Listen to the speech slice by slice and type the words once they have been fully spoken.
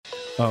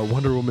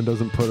Wonder Woman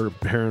doesn't put her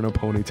hair in a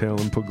ponytail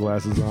and put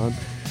glasses on.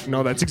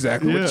 No, that's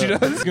exactly what she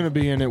does. It's going to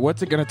be in it.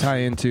 What's it going to tie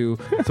into?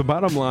 So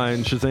bottom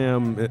line,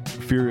 Shazam,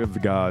 Fury of the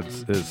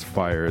Gods is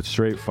fire. It's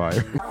straight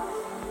fire.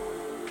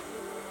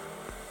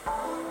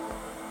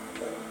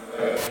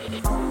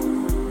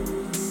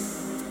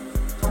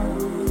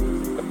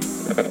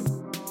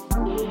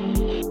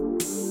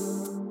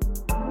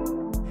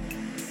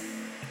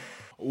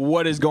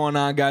 What is going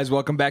on, guys?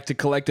 Welcome back to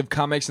Collective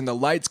Comics and the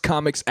Lights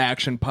Comics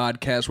Action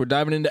Podcast. We're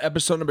diving into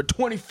episode number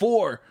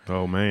 24.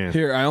 Oh, man.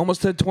 Here, I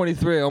almost said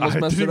 23. I almost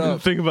messed it didn't even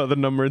up. think about the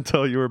number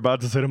until you were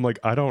about to say it. I'm like,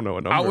 I don't know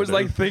a number. I was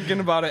like thinking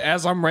about it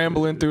as I'm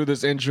rambling through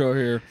this intro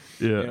here.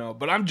 Yeah. You know,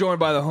 but I'm joined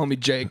by the homie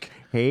Jake.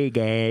 Hey,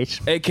 guys.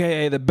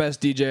 AKA the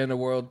best DJ in the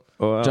world,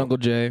 Jungle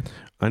J.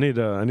 I need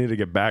to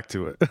get back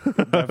to it.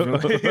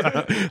 Definitely.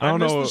 I don't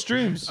miss know. the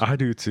streams. I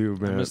do too,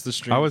 man. I miss the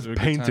streams. I was They were a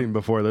good painting time.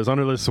 before this.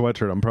 Under this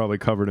sweatshirt, I'm probably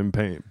covered in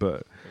paint,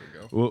 but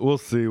we'll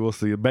see. We'll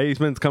see. The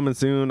basement's coming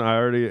soon.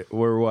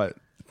 We're what?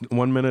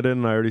 1 minute in,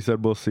 and I already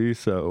said we'll see.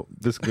 So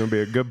this is gonna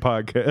be a good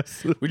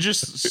podcast. We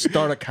just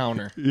start a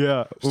counter.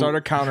 Yeah, Start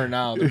a counter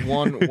now. The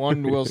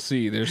one we'll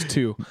see. There's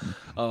two.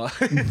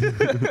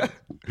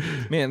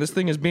 Man, this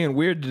thing is being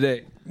weird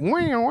today.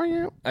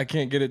 I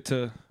can't get it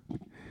to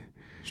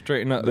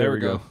straighten up. There we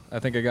go. I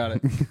think I got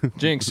it.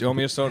 Jinx, you owe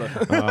me a soda.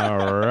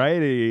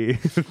 Alrighty.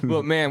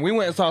 But man, we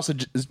went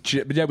sausage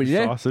jam.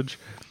 Yeah. Sausage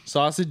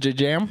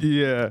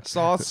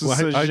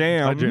I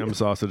jam. jam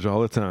sausage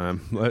all the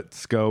time.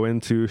 Let's go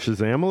into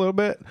Shazam a little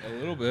bit. A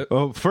little bit.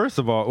 Oh, first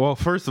of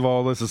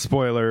all, this is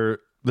spoiler.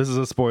 This is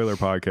a spoiler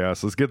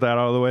podcast. Let's get that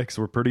out of the way because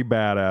we're pretty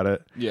bad at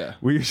it. Yeah.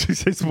 We usually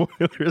say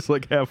spoilers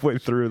like halfway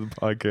through the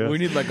podcast. We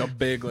need like a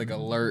big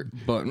alert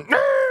button.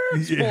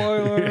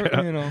 Spoiler,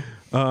 Yeah. you know.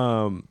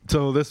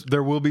 So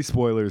there will be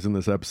spoilers in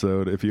this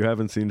episode if you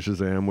haven't seen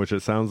Shazam, which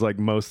it sounds like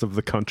most of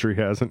the country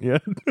hasn't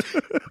yet.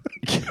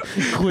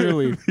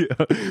 Clearly.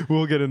 Yeah,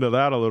 we'll get into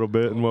that a little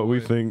bit and what we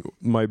think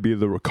might be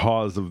the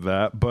cause of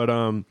that. But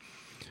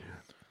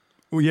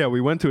yeah,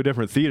 we went to a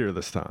different theater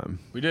this time.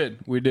 We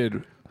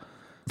did.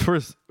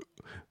 First,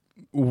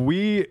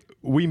 we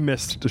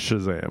missed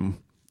Shazam,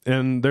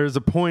 and there's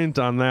a point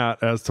on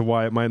that as to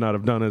why it might not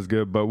have done as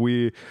good. But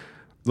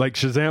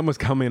Shazam was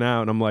coming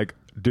out, and I'm like,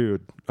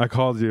 dude, I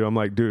called you. I'm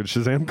like, dude,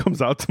 Shazam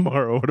comes out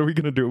tomorrow. What are we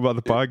gonna do about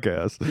the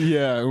podcast?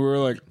 Yeah, we were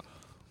like,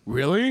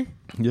 really?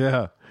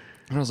 Yeah.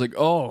 And I was like,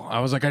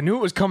 I knew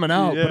it was coming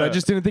out, but I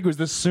just didn't think it was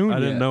this soon. I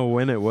didn't know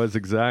when it was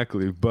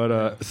exactly,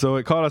 but so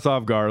it caught us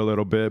off guard a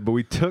little bit. But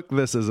we took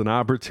this as an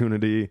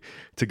opportunity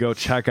to go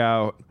check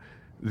out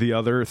the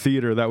other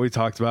theater that we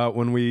talked about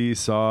when we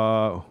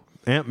saw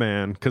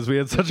Ant-Man, because we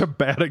had such a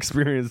bad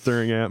experience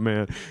during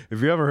Ant-Man.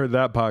 If you ever heard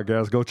that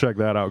podcast, go check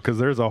that out because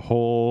there's a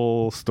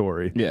whole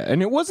story. Yeah,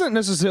 and it wasn't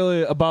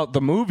necessarily about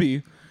the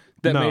movie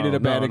that made it a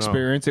bad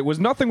experience. It was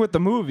nothing with the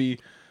movie.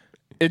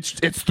 It's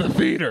the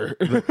theater.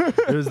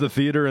 There's the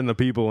theater and the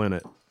people in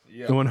it.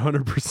 Yeah.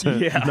 100%.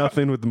 Yeah.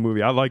 Nothing with the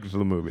movie. I liked the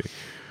movie.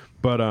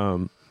 But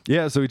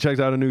yeah, so we checked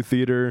out a new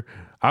theater.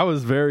 I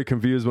was very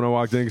confused when I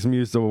walked in because I'm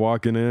used to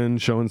walking in,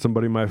 showing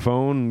somebody my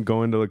phone,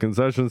 going to the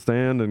concession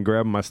stand and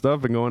grabbing my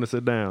stuff and going to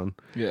sit down.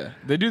 Yeah,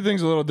 they do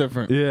things a little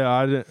different. Yeah,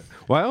 I didn't.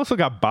 Well, I also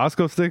got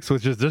Bosco sticks,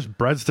 which is just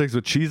breadsticks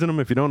with cheese in them.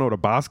 If you don't know what a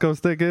Bosco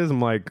stick is,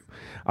 I'm like,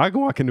 I can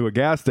walk into a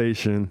gas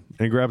station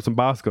and grab some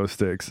Bosco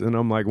sticks. And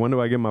I'm like, when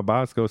do I get my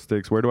Bosco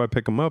sticks? Where do I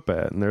pick them up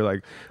at? And they're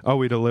like, oh,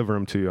 we deliver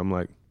them to you. I'm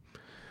like,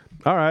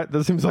 all right,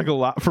 that seems like a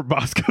lot for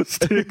Bosco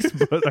sticks,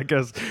 but I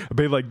guess I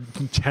paid like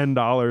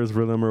 $10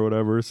 for them or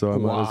whatever, so I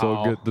might as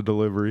well get the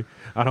delivery.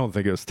 I don't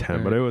think it was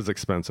 10, but it was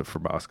expensive for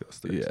Bosco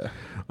sticks.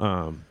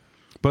 Yeah.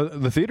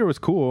 But the theater was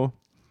cool.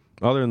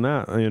 Other than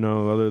that,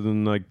 other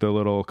than like the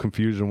little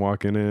confusion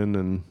walking in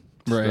and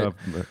stuff.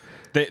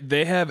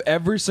 They have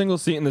every single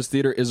seat in this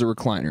theater is a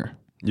recliner.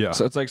 Yeah.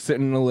 So it's like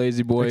sitting in a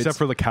lazy boy. Except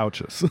for the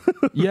couches.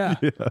 Yeah.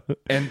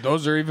 And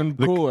those are even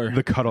cooler.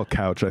 The cuddle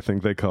couch, I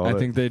think they call it. I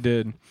think they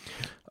did.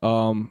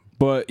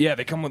 But yeah,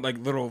 they come with like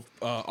little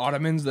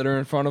ottomans that are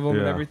in front of them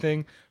and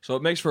everything. So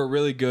it makes for a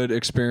really good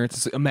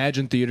experience. It's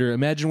Imagine Theater.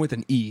 Imagine with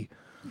an E.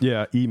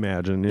 Yeah,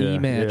 Imagine. Yeah,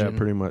 Imagine. Yeah,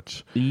 pretty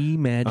much.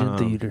 Imagine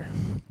Theater.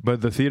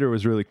 But the theater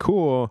was really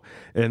cool,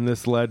 and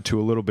this led to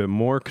a little bit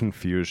more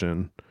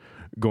confusion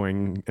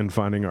going and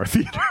finding our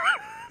theater.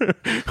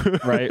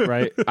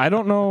 Right. I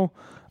don't know.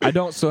 I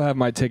don't still have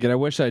my ticket. I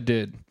wish I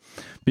did,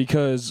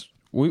 because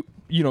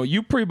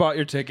you pre-bought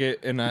your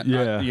ticket, and I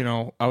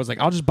was like,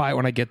 I'll just buy it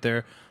when I get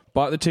there.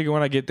 Bought the ticket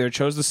when I get there.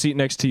 Chose the seat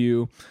next to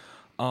you,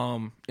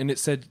 and it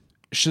said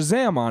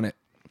Shazam on it.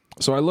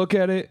 So I look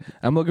at it.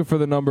 I'm looking for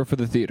the number for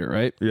the theater.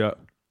 Right. Yeah.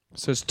 It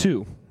says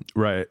 2.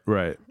 Right.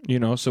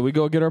 So we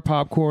go get our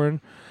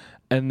popcorn,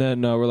 and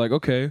then we're like,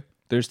 okay,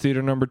 there's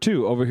theater number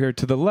 2 over here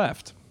to the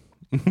left.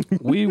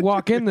 We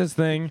walk in this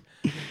thing,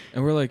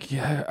 and we're like,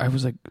 yeah. I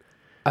was like,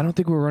 I don't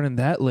think we were running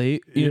that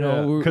late. You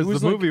know,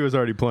 because the movie was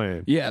already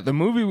playing. Yeah, the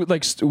movie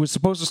was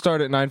supposed to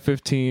start at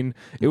 9:15.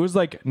 It was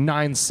like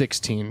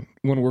 9:16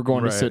 when we're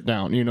going to sit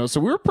down. You know, so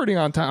we were pretty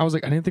on time. I was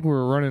like, I didn't think we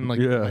were running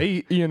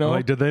late. You know,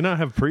 like, did they not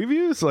have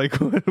previews? Like,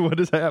 what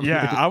is happening?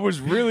 Yeah, I was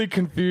really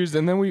confused.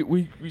 And then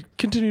we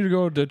continued to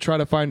go to try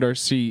to find our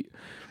seat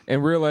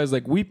and realized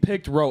like we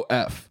picked row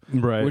F,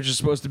 which is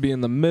supposed to be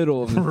in the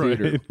middle of the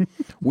theater.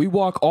 We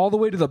walk all the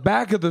way to the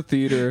back of the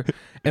theater,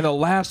 and the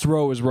last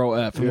row is row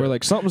F, and we're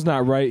like, something's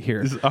not right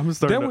here. I'm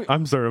starting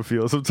to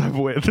feel some type of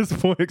way at this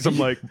point because I'm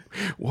like,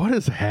 what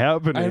is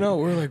happening? I know.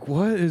 We're like,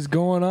 what is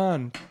going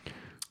on?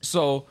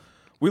 So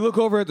we look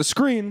over at the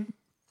screen,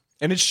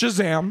 and it's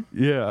Shazam.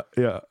 Yeah.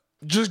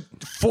 Just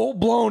full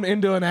blown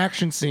into an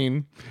action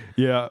scene.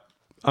 Yeah.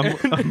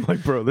 I'm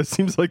like, bro, this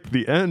seems like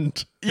the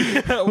end.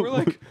 Yeah, we're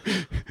like,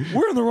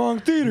 we're in the wrong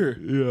theater.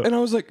 Yeah. And I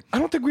was like, I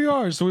don't think we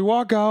are. So we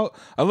walk out.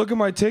 I look at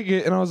my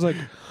ticket, and I was like,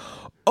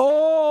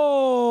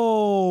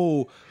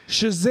 oh,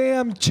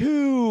 Shazam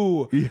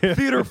 2,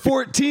 Theater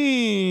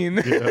 14.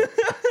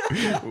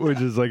 Which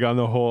is like on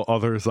the whole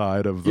other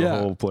side of the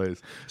whole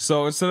place.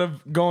 So instead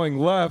of going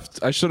left,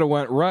 I should have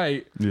went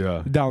right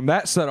down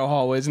that set of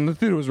hallways, and the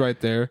theater was right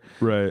there.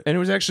 Right. And it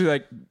was actually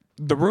like,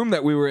 the room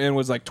that we were in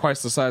was like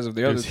twice the size of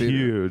the other theater.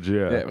 Huge,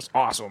 yeah. It was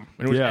awesome.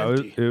 And it was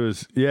empty.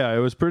 It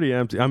was pretty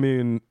empty. I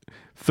mean,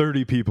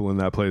 30 people in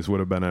that place would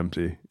have been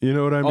empty. You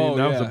know what I mean?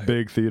 That was a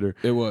big theater.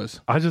 It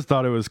was. I just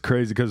thought it was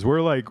crazy because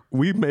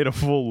we made a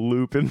full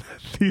loop in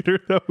that theater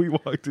that we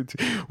walked into.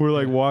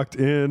 We're walked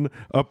in,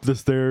 up the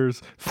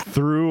stairs,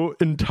 through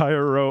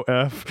entire row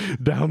F,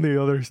 down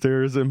the other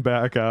stairs, and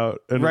back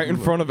out. And right in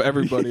front of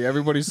everybody.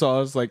 Everybody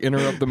saw us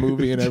interrupt the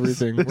movie and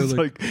everything. It's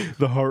like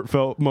the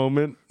heartfelt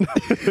moment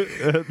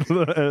at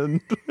the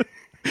end.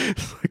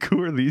 It's like,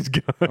 who are these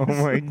guys? Oh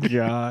my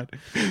god!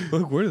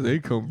 Look, where do they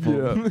come from?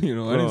 Yeah.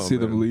 I didn't see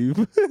them leave.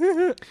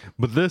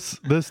 But this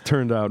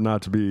turned out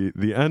not to be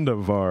the end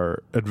of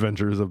our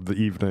adventures of the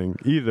evening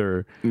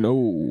either.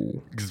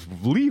 No,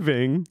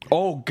 leaving.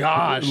 Oh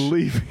gosh,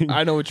 leaving.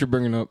 I know what you're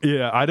bringing up.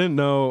 Yeah, I didn't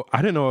know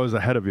I was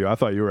ahead of you. I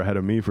thought you were ahead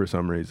of me for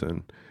some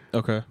reason.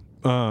 Okay.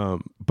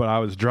 But I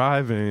was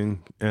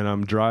driving, and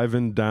I'm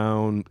driving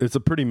down. It's a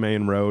pretty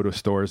main road with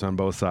stores on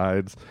both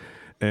sides,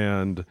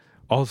 and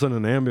all of a sudden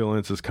an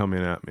ambulance is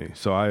coming at me.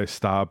 So I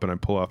stop and I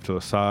pull off to the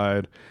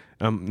side.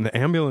 The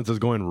ambulance is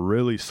going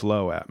really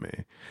slow at me.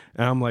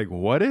 And I'm like,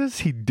 what is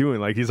he doing?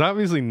 Like, he's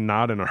obviously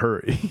not in a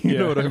hurry. You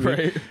know what I mean?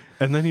 Right.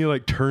 And then he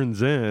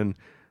turns in.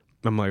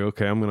 I'm like,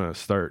 okay, I'm going to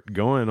start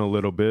going a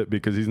little bit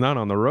because he's not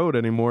on the road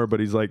anymore,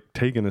 but he's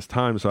taking his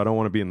time. So I don't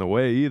want to be in the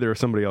way either if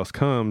somebody else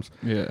comes.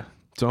 Yeah.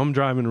 So I'm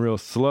driving real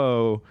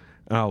slow,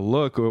 and I'll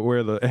look at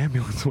where the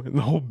ambulance went, and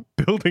the whole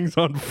building's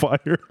on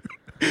fire.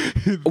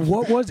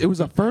 What was it? Was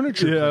a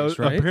furniture place,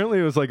 right? Apparently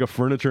it was a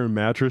furniture and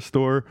mattress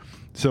store.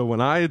 So when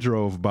I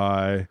drove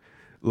by,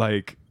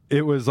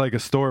 it was like a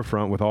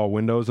storefront with all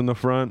windows in the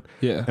front.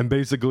 Yeah. And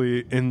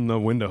basically in the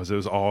windows, it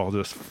was all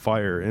just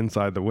fire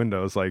inside the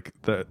windows.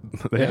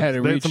 They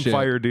had some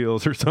fire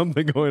deals or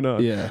something going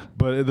on. Yeah.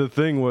 But the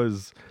thing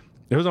was,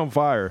 it was on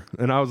fire,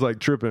 and I was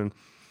tripping.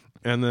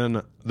 And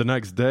then the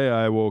next day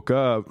I woke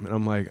up, and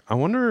I'm like, I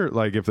wonder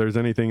if there's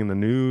anything in the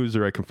news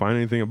or I can find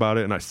anything about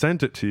it. And I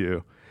sent it to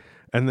you.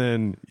 And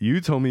then you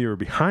told me you were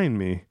behind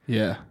me.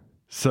 Yeah.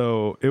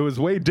 So it was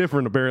way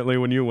different apparently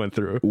when you went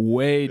through.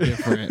 Way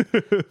different.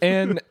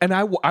 and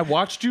I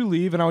watched you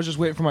leave, and I was just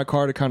waiting for my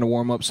car to kind of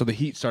warm up so the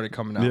heat started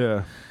coming out.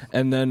 Yeah.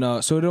 And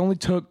then so it only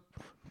took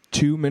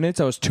 2 minutes.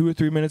 I was 2 or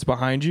 3 minutes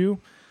behind you.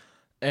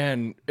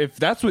 And if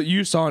that's what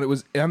you saw, and it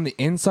was on the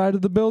inside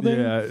of the building.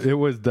 Yeah, it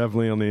was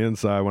definitely on the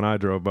inside when I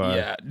drove by.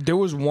 Yeah. There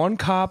was one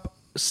cop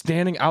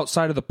standing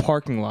outside of the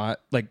parking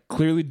lot,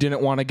 clearly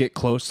didn't want to get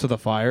close to the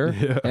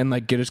fire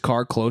and get his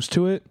car close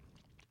to it.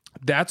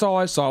 That's all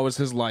I saw was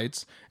his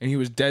lights, and he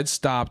was dead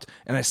stopped,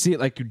 and I see it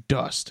like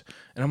dust.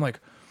 And I'm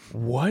like,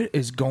 what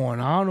is going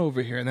on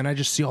over here? And then I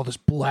just see all this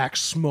black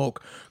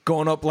smoke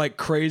going up like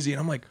crazy, and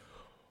I'm like,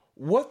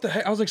 what the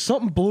heck? I was like,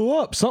 something blew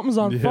up. Something's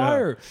on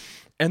fire.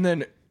 And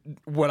then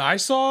what I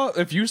saw,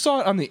 if you saw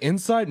it on the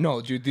inside,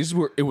 no, dude,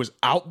 it was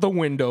out the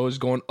windows,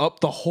 going up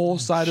the whole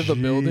side of the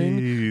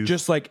building,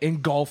 just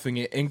engulfing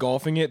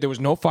it. There was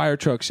no fire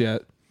trucks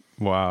yet.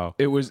 Wow.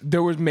 There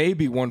was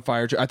maybe one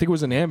fire truck. I think it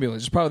was an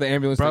ambulance. It's probably the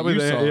ambulance that you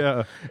saw.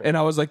 Yeah. And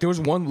I was like, there was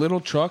one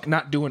little truck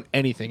not doing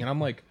anything. And I'm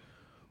like,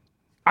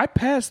 I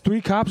passed 3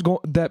 cops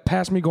that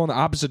passed me going the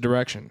opposite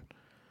direction.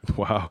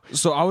 Wow.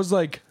 So I was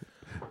like,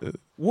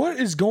 what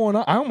is going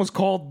on? I almost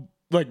called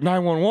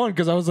 911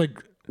 because I was like,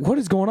 what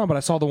is going on? But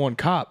I saw the one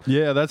cop.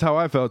 Yeah, that's how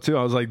I felt too.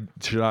 I was like,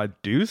 should I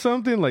do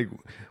something?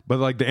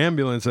 But the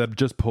ambulance had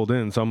just pulled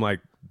in, so I'm like,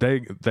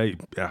 they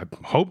I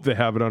hope they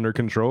have it under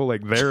control.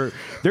 They're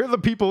the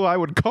people I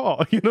would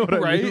call. You know what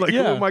I mean? Who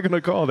am I going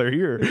to call? They're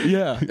here.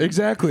 Yeah,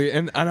 exactly.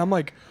 And I'm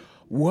like,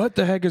 what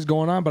the heck is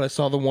going on? But I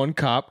saw the one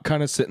cop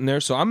kind of sitting there,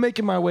 so I'm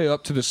making my way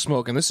up to the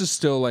smoke, and this is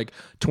still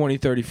 20,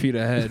 30 feet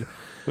ahead.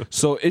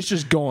 So it's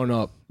just going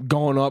up.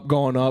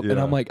 Yeah. And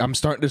I'm like, I'm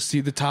starting to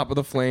see the top of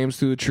the flames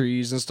through the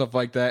trees and stuff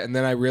like that. And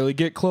then I really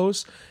get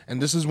close.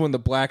 And this is when the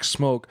black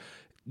smoke,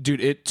 dude,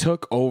 it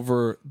took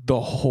over the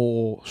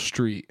whole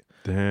street.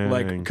 Dang.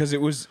 Like, because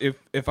it was,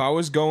 if I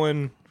was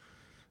going,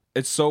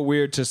 it's so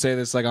weird to say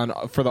this, like,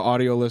 for the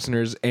audio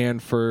listeners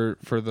and for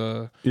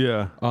the,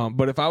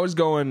 but if I was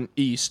going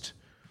east,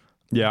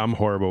 yeah, I'm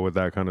horrible with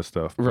that kind of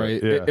stuff.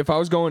 Right. Yeah. If I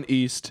was going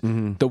east,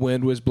 the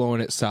wind was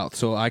blowing it south.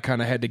 So I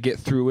kind of had to get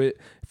through it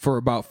for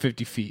about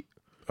 50 feet.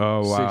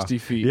 Oh, wow. 60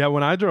 feet. Yeah,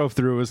 when I drove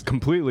through, it was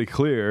completely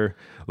clear.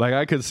 Like,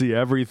 I could see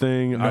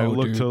everything. I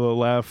looked to the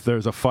left.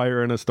 There's a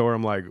fire in a store.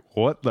 I'm like,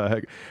 what the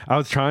heck? I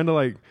was trying to,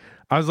 like,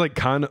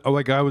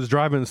 I was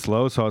driving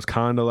slow, so I was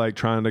kind of, like,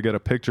 trying to get a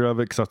picture of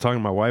it because I was talking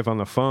to my wife on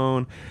the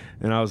phone.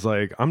 And I was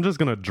like, I'm just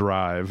going to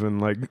drive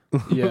and, like,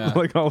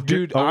 like I'll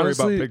worry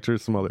about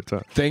pictures some other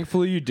time.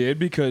 Thankfully you did,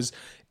 because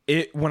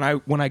when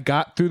I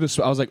got through this,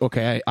 I was like,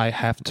 okay, I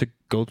have to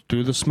go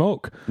through the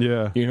smoke.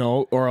 Yeah. You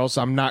know, or else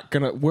I'm not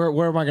going to,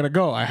 where am I going to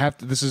go? I have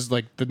to, this is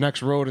like the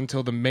next road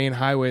until the main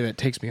highway that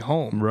takes me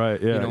home.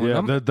 Right. Yeah.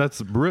 You know,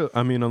 that's real.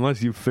 I mean,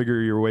 unless you figure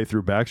your way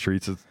through back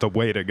streets, it's the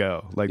way to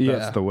go. Like,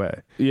 that's the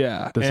way.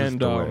 Yeah. This is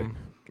the way.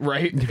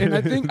 Right. And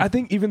I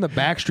think even the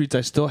back streets,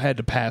 I still had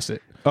to pass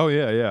it. Oh,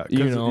 yeah. Yeah.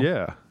 You know?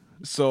 Yeah.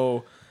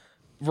 So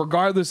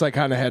regardless, I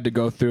kind of had to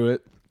go through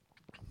it.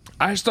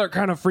 I start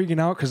kind of freaking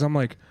out because I'm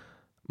like,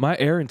 my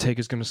air intake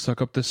is going to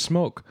suck up this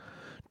smoke.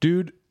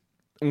 Dude,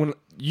 when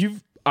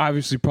you've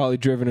obviously probably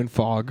driven in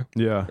fog.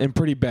 Yeah. In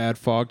pretty bad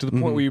fog to the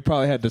point where you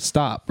probably had to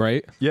stop,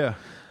 right? Yeah.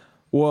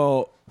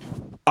 Well,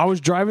 I was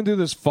driving through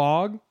this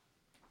fog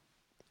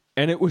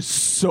and it was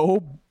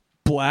so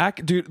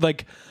black, dude.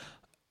 Like,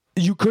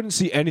 you couldn't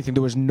see anything.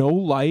 There was no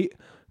light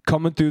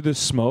coming through this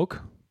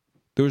smoke.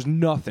 There was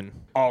nothing.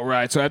 All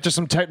right, so after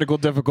some technical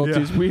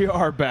difficulties, we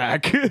are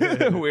back.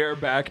 We are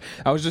back.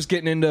 I was just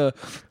getting into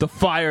the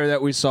fire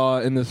that we saw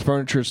in this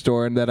furniture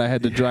store and that I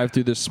had to drive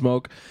through this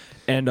smoke.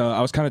 And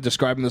I was kind of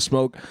describing the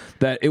smoke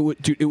that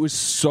it was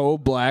so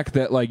black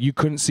that, like, you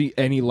couldn't see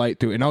any light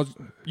through it. And I was,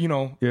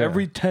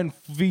 every 10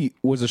 feet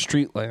was a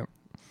street lamp.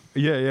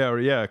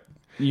 Yeah.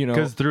 You know,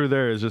 because through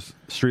there is just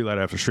street light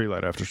after street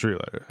light after street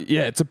light.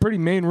 Yeah, it's a pretty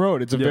main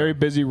road. It's a very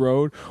busy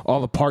road. All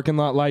the parking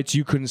lot lights,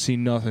 you couldn't see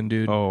nothing,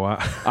 dude. Oh, wow.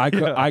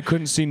 I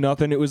couldn't see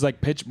nothing. It was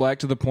like pitch black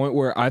to the point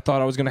where I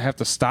thought I was going to have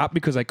to stop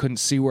because I couldn't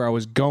see where I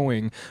was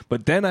going.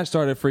 But then I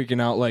started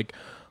freaking out, like,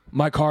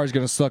 my car is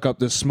going to suck up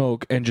this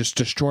smoke and just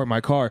destroy my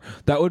car.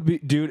 That would be,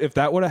 dude, if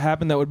that would have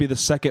happened, that would be the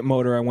second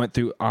motor I went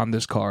through on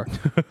this car.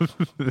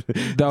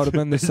 That would have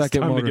been the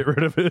second motor. To get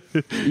rid of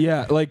it.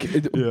 Yeah, like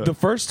the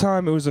first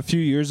time it was a few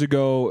years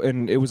ago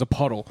and it was a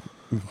puddle.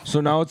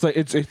 So now it's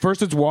like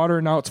first it's water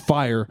and now it's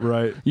fire.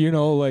 Right. You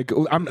know, like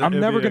I'm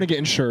never going to get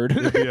insured.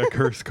 It'd be a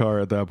cursed car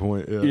at that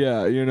point.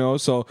 Yeah, you know,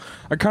 so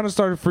I kind of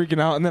started freaking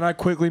out and then I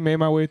quickly made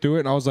my way through it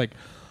and I was like,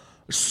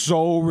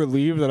 so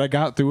relieved that I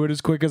got through it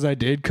as quick as I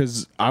did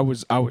because I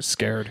was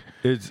scared.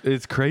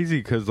 It's crazy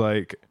because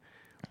like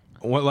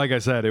I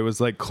said, it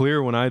was like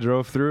clear when I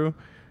drove through,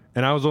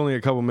 and I was only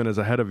a couple minutes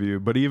ahead of you.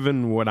 But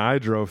even when I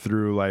drove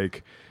through,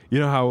 like, you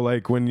know how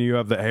like when you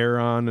have the air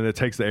on and it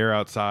takes the air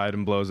outside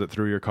and blows it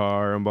through your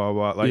car and blah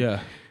blah. Like,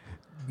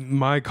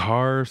 my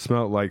car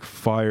smelled like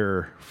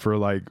fire for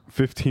like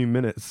 15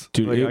 minutes.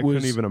 Dude, like, I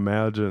couldn't even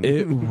imagine.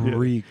 It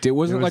reeked. It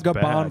wasn't like a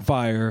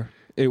bonfire.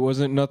 It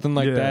wasn't nothing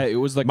like that. It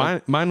was like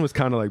mine was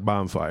kind of like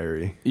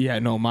bonfire-y. Yeah,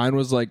 no, mine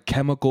was like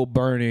chemical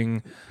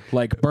burning,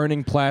 like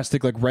burning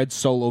plastic, like red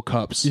Solo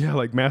cups. Yeah,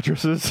 like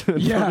mattresses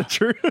and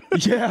furniture.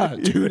 Yeah,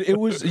 dude, it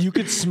was. You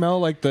could smell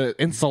like the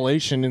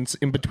insulation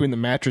in between the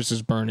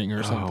mattresses burning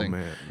or something. Oh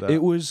man,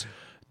 it was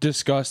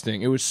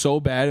disgusting. It was so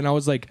bad, and I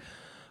was like.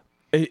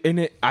 I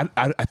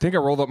think I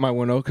rolled up my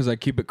window because I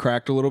keep it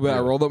cracked a little bit. I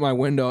rolled up my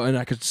window and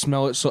I could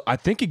smell it. So I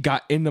think it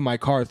got into my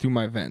car through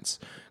my vents.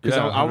 Yeah,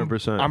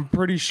 100%. I'm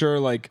pretty sure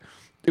like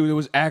it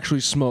was actually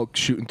smoke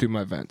shooting through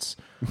my vents.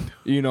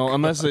 You know,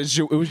 unless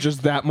it was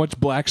just that much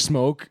black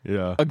smoke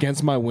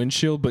against my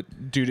windshield.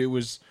 But dude, it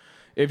was.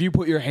 If you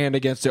put your hand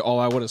against it,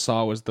 all I would have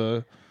saw was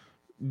the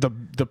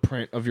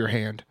print of your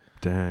hand.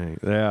 Dang,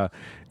 yeah,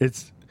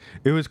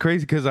 It was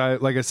crazy because I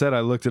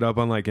looked it up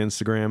on like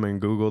Instagram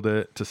and Googled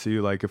it to see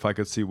like if I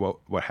could see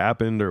what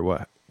happened or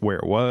where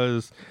it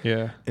was.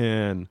 Yeah.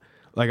 And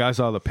like I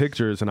saw the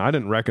pictures and I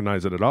didn't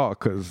recognize it at all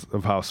because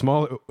of how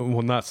small.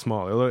 Not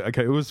small.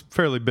 It was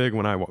fairly big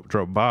when I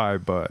drove by,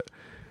 but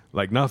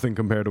like nothing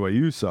compared to what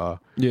you saw.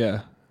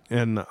 Yeah.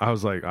 And I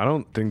was like, I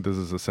don't think this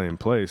is the same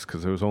place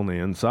because it was only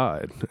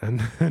inside. And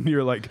then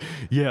you're like,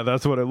 yeah,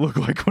 that's what it looked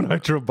like when I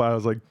drove by. I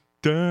was like,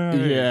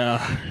 dang.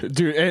 Yeah,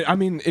 dude. I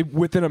mean,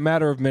 within a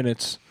matter of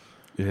minutes.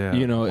 Yeah,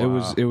 you know,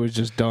 it was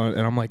just done,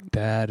 and I'm like,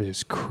 that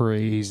is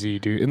crazy,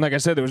 dude. And like I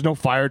said, there was no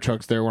fire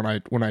trucks there when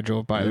I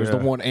drove by. There was the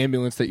one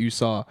ambulance that you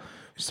saw,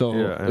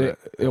 so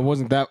it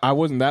wasn't that I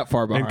wasn't that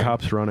far behind. And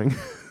cops running,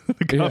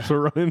 the cops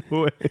were running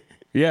away.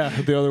 Yeah,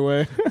 the other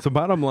way. So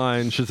bottom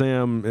line,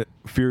 Shazam,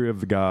 Fury of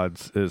the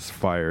Gods is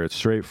fire. It's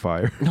straight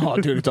fire. Oh,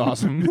 dude, it's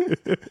awesome.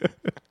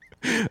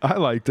 I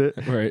liked it.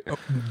 Right.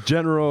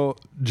 General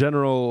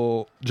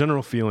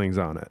feelings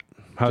on it.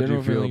 How do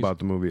you feel about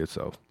the movie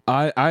itself?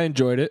 I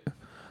enjoyed it.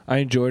 I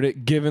enjoyed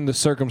it, given the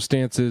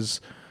circumstances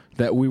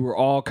that we were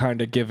all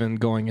kind of given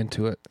going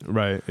into it.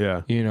 Right,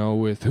 yeah. You know,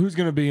 with who's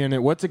going to be in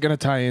it, what's it going to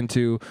tie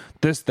into,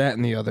 this, that,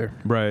 and the other.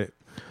 Right.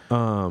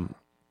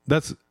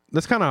 That's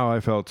kind of how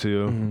I felt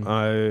too.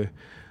 Mm-hmm.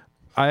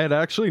 I had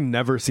actually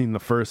never seen the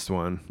first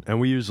one,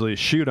 and we usually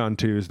shoot on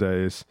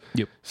Tuesdays.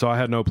 Yep. So I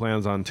had no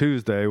plans on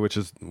Tuesday, which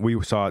is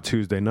we saw it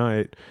Tuesday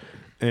night.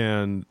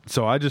 And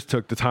so I just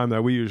took the time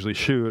that we usually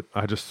shoot.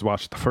 I just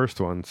watched the first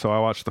one. So I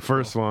watched the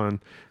first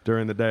one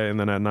during the day, and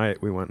then at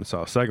night we went and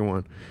saw the second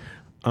one.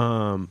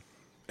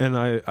 And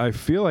I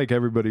feel like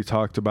everybody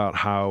talked about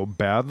how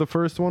bad the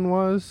first one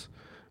was,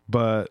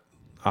 but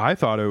I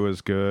thought it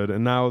was good.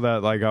 And now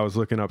that like I was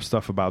looking up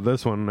stuff about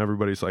this one, and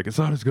everybody's like, it's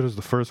not as good as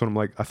the first one. I'm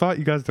like, I thought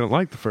you guys didn't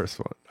like the first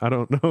one. I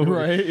don't know.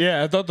 Right?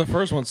 Yeah, I thought the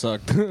first one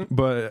sucked.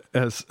 But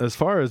as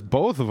far as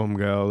both of them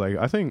go, like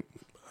I think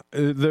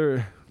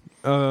they're.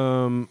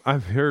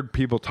 I've heard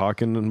people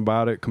talking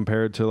about it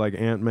compared to like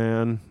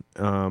Ant-Man,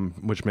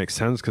 which makes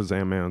sense because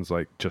Ant-Man's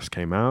like just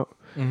came out.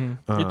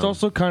 Mm-hmm. It's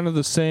also kind of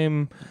the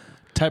same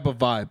type of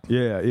vibe.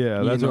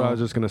 Yeah. That's what I was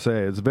just gonna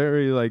say. It's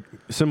very like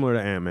similar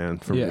to Ant-Man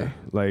for me.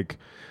 Like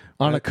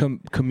on a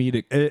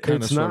comedic.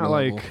 It's not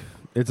like level.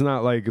 It's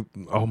not like,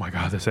 oh my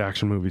god, this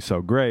action movie's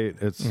so great.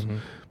 It's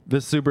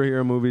this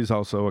superhero movie is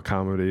also a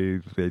comedy.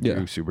 They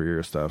do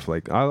superhero stuff.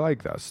 Like I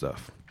like that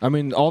stuff. I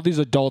mean, all these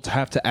adults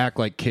have to act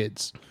like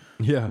kids.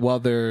 Yeah. While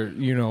they're,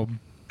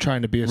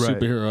 trying to be a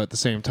superhero at the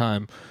same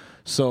time.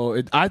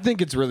 So I think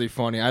it's really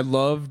funny. I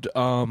loved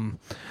the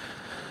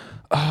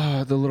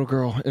little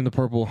girl in the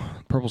purple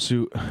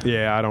suit.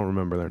 Yeah, I don't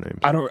remember their names.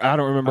 I don't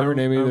remember her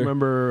name either. I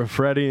remember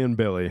Freddie and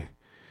Billy.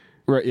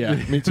 Right, yeah,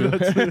 me too. Me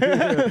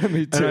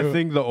too. And I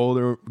think the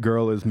older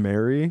girl is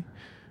Mary,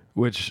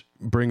 which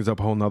brings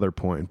up a whole nother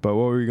point. But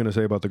what were you going to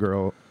say about the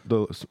girl,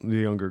 the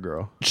younger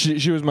girl?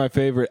 She was my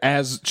favorite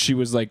as she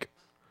was like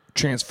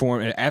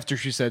transformed after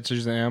she said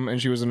Shazam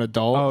and she was an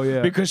adult. Oh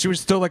yeah, because she was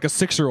still like a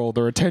 6-year-old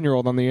or a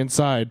 10-year-old on the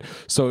inside.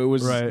 So it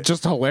was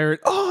just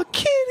hilarious. Oh,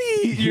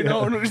 kitty, you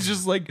know, and it was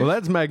just like. Well,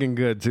 that's Megan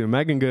Good too.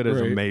 Megan Good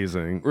is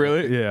amazing.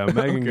 Really? Yeah,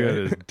 Megan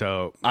Good is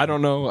dope. I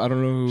don't know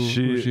who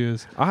she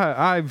is.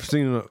 I've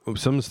seen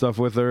some stuff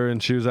with her,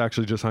 and she was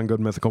actually just on Good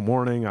Mythical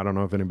Morning. I don't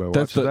know if anybody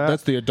watched that.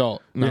 That's the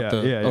adult, not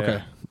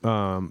okay.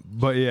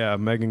 But yeah,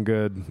 Megan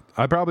Good.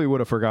 I probably would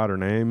have forgot her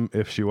name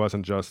if she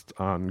wasn't just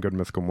on Good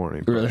Mythical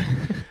Morning. But, really?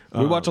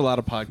 We watch a lot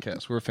of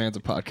podcasts. We're fans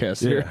of podcasts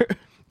here.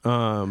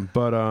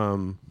 But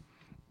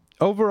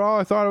overall,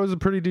 I thought it was a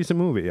pretty decent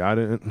movie. I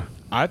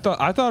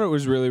thought it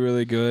was really,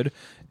 really good.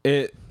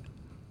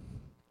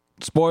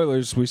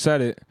 Spoilers, we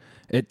said it.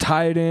 It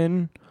tied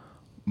in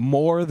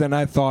more than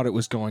I thought it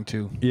was going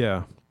to.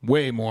 Yeah.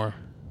 Way more.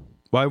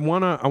 Well, I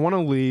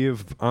wanna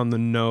leave on the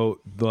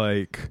note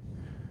like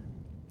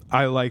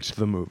I liked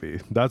the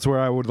movie. That's where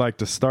I would like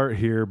to start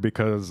here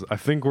because I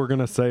think we're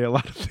gonna say a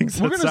lot of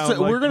things. We're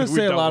gonna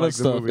say a lot of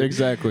stuff.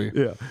 Exactly.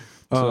 Yeah.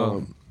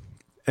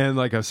 And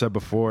like I said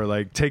before,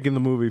 like taking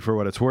the movie for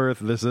what it's worth.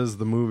 This is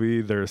the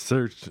movie. The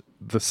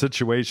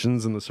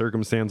situations and the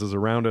circumstances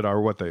around it are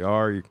what they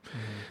are.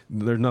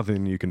 There's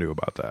nothing you can do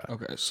about that.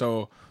 Okay.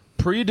 So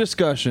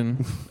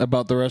pre-discussion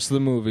about the rest of the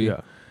movie.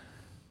 Yeah.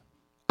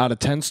 Out of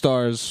 10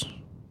 stars,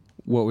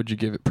 what would you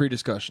give it?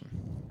 Pre-discussion.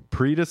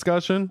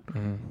 Pre-discussion.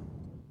 Mm-hmm.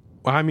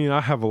 I mean, I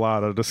have a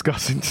lot of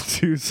discussing to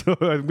do, so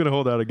I'm going to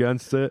hold out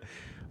against it.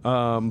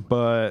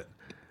 But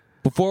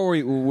before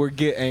we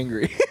get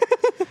angry,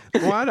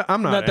 well,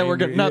 I'm not that we're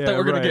angry. Not that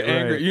we're going to get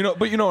angry,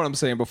 but you know what I'm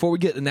saying. Before we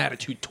get an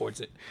attitude towards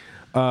it,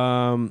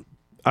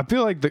 I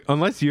feel like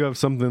unless you have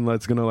something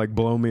that's going to like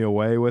blow me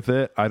away with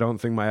it, I don't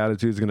think my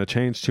attitude is going to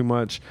change too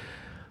much.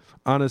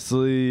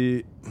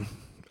 Honestly,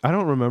 I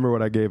don't remember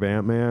what I gave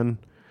Ant-Man,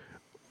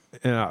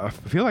 and I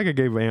feel like I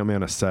gave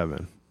Ant-Man a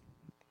 7.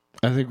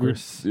 I think it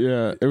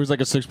was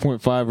like a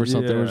 6.5 or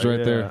something. It was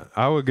right there.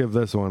 I would give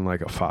this one like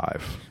a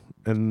 5.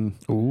 And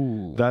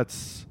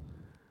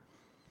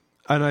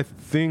I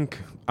think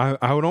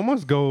I would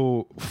almost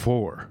go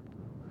 4.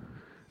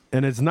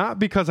 And it's not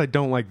because I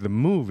don't like the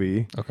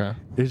movie. Okay.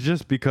 It's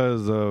just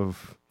because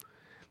of,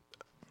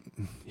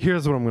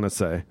 here's what I'm going to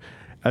say.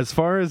 As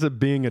far as it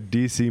being a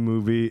DC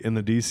movie in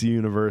the DC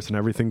universe and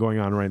everything going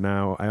on right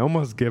now, I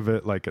almost give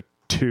it like a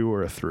 2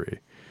 or a 3.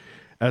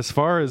 As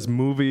far as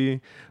movie,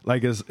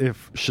 like as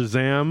if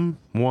Shazam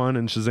 1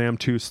 and Shazam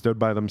 2 stood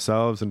by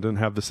themselves and didn't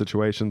have the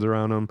situations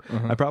around them,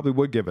 I probably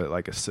would give it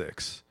like a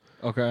 6.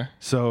 Okay.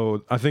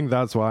 So I think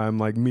that's why I'm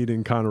like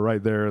meeting kind of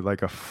right there,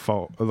 like a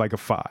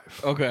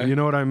 5. Okay. You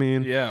know what I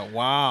mean? Yeah.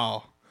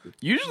 Wow.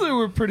 Usually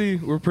we're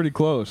pretty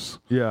close.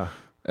 Yeah.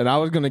 And I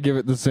was gonna give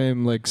it the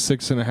same like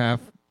 6.5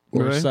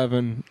 or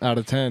 7 out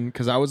of 10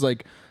 because I was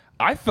like,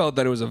 I felt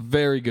that it was a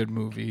very good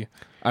movie.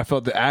 I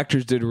felt the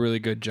actors did a really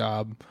good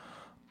job.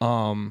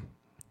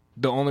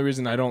 The only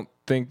reason I don't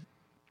think,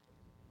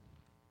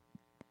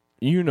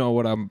 I don't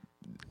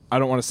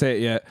want to say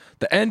it yet.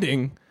 The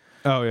ending,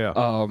 Oh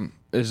yeah.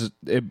 is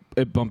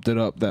it bumped it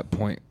up that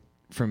point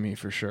for me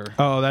for sure.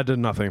 Oh, that did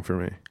nothing for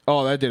me.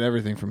 Oh, that did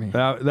everything for me.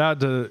 That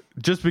did,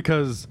 just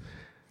because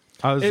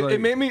I was it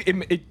made me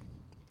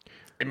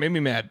it made me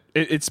mad.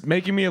 It's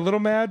making me a little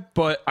mad,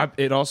 but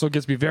it also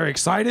gets me very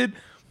excited.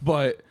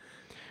 But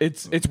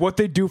it's what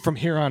they do from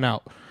here on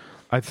out.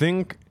 I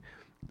think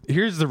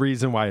here's the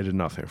reason why it did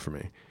nothing for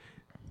me.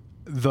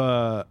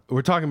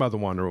 We're talking about the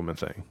Wonder Woman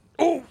thing.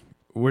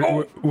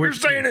 We're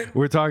saying it.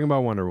 We're talking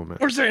about Wonder Woman.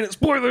 We're saying it.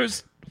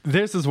 Spoilers.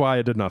 This is why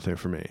it did nothing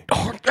for me.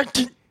 Oh,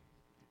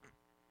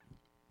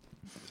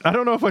 I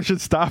don't know if I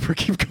should stop or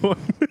keep going.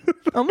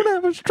 I'm gonna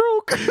have a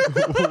stroke.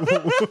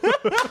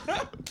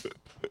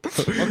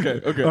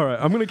 Okay. All right,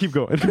 I'm gonna keep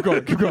going.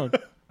 Keep going.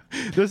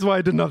 This is why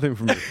it did nothing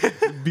for me.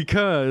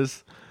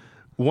 Because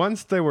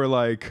once they were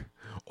like,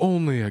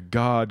 only a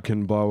god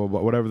can blah, blah,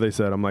 blah, whatever they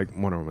said, I'm like,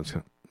 Wonder Woman's,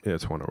 yeah,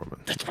 it's Wonder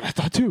Woman. That's what I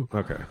thought too.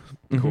 Okay,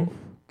 cool.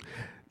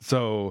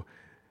 So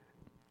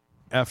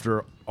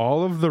after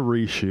all of the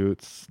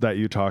reshoots that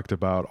you talked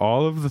about,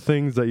 all of the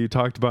things that you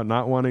talked about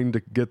not wanting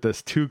to get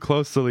this too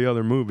close to the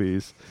other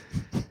movies,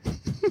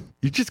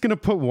 you're just going to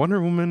put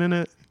Wonder Woman in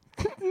it?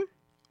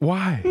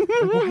 Why?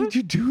 Like, why did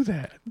you do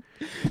that?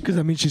 Because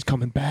that means she's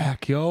coming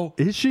back, yo.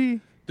 Is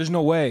she? There's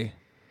no way.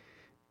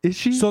 Is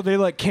she? So they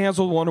like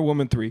canceled Wonder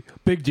Woman 3.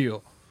 Big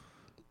deal.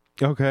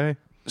 Okay.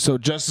 So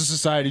Justice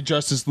Society,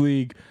 Justice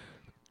League,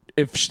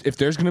 if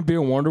there's going to be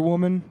a Wonder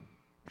Woman,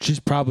 she's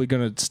probably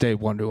going to stay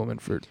Wonder Woman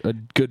for a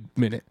good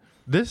minute.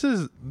 This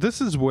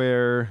is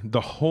where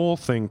the whole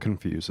thing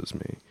confuses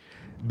me,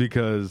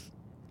 because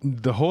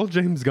the whole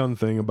James Gunn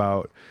thing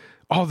about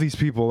all these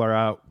people are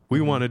out, we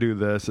want to do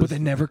this, but they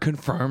never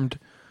confirmed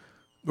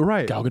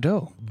right Gal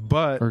Gadot.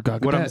 But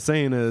what I'm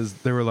saying is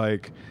they were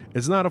like,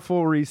 it's not a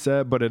full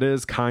reset, but it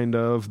is kind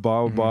of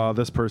blah blah blah.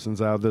 This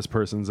person's out.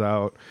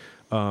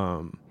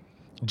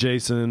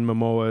 Jason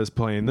Momoa is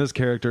playing this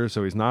character,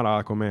 so he's not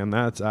Aquaman.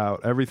 That's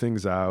out.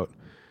 Everything's out.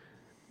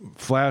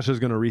 Flash is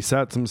going to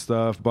reset some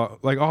stuff,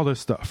 but like all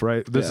this stuff,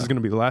 right? This is going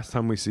to be the last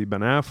time we see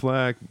Ben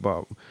Affleck.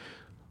 But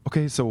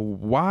okay, so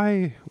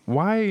why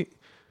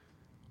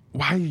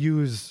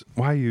use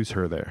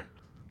her there?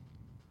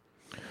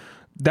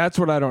 That's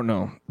what I don't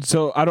know.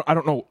 So I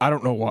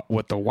don't know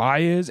what the why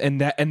is,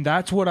 and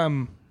that's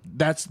what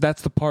that's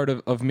the part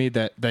of me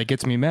that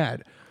gets me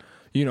mad.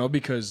 You know,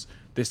 because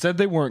they said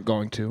they weren't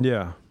going to.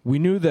 Yeah. We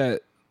knew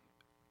that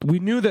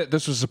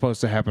this was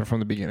supposed to happen from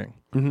the beginning.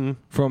 Mm-hmm.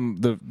 From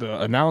the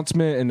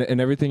announcement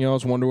and everything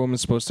else, Wonder Woman's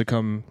supposed to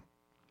come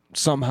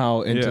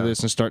somehow into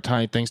this and start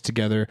tying things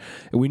together.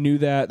 And we knew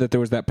that there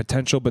was that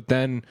potential, but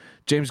then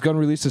James Gunn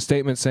released a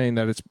statement saying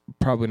that it's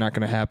probably not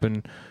going to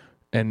happen,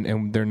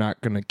 and they're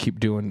not going to keep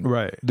doing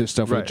this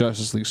stuff with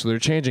Justice League. So they're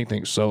changing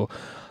things. So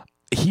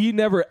he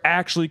never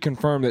actually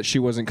confirmed that she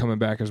wasn't coming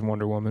back as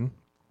Wonder Woman.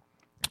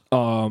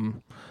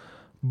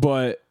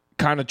 But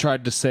kind of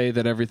tried to say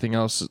that everything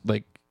else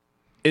like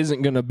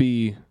isn't going to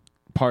be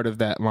part of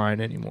that line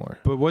anymore.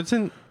 But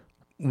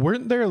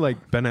weren't there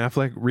like Ben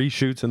Affleck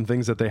reshoots and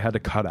things that they had to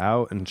cut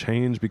out and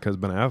change because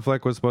Ben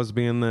Affleck was supposed to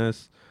be in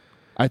this?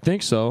 I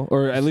think so,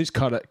 or at least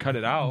cut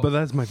it out. But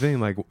that's my thing.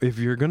 Like, if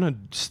you're gonna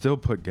still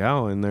put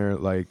Gal in there,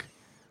 like,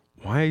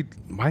 why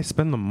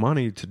spend the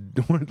money to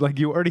do it? Like,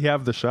 you already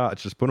have the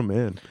shots, just put them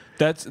in.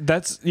 That's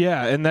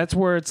and that's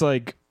where it's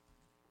like.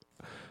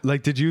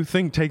 Like, did you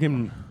think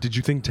taking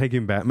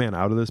Batman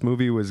out of this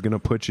movie was gonna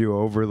put you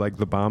over like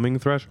the bombing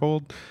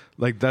threshold?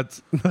 Like,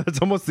 that's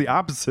almost the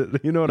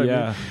opposite. You know what I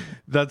mean?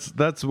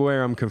 That's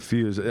where I'm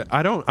confused.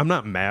 I'm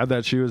not mad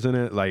that she was in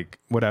it. Like,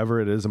 whatever,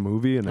 it is a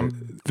movie, and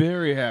I'm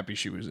very happy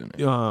she was in it.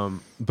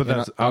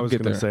 But I was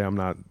gonna say I'm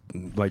not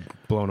like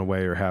blown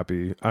away or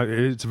happy.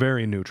 It's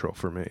very neutral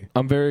for me.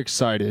 I'm very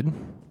excited.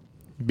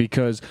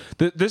 Because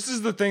this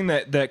is the thing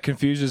that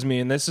confuses me,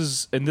 and this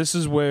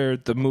is where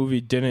the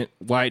movie didn't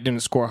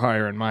score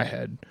higher in my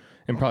head,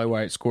 and probably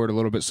why it scored a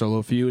little bit so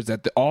low for you, is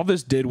that all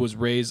this did was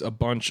raise a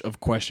bunch of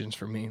questions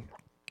for me,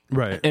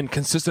 right? And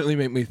consistently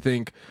make me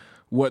think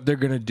what they're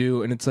gonna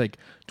do, and it's like,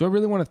 do I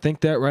really want to think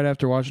that right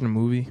after watching a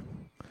movie?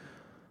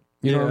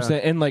 You know what I'm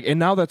saying? And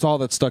now that's all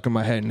that's stuck in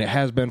my head, and it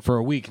has been for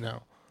a week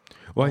now.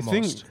 Well,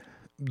 almost.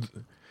 I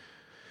think.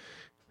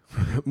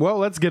 Well,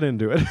 let's get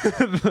into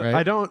it.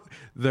 Right?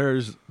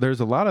 There's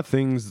a lot of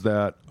things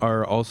that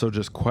are also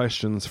just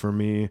questions for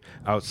me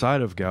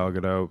outside of Gal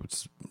Gadot.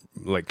 It's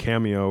like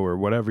cameo or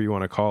whatever you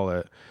want to call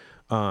it.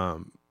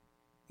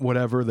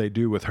 Whatever they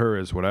do with her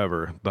is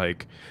whatever.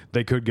 Like,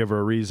 they could give her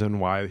a reason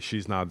why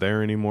she's not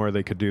there anymore.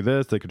 They could do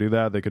this, they could do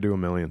that, they could do a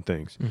million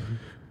things. Mm-hmm.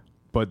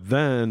 But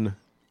then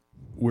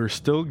we're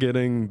still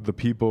getting the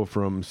people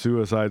from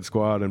Suicide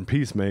Squad and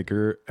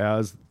Peacemaker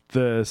as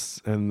this,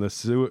 and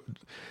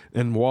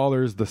and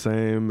Waller's the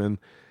same, and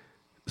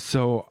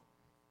so,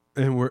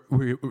 and we're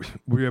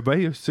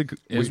basically,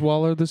 is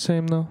Waller the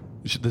same though?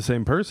 The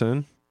same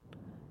person.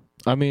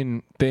 I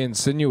mean, they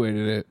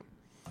insinuated it.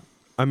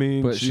 I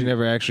mean, but she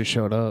never actually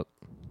showed up.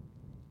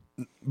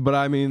 But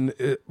I mean,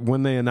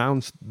 when they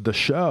announced the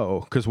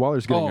show, because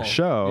Waller's getting a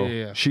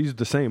show, she's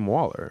the same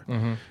Waller,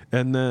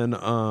 and then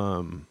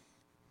and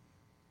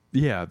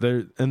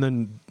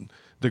then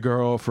the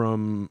girl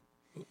from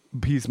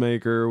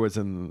Peacemaker was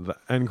in the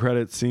end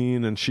credit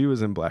scene, and she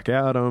was in Black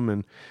Adam,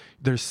 and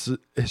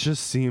it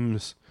just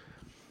seems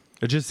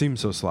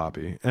so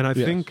sloppy. And I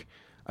think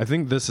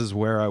this is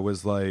where I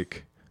was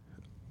like,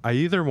 I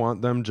either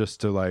want them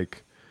just to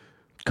like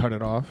cut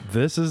it off.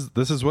 This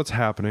is what's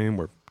happening.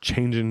 We're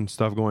changing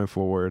stuff going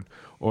forward,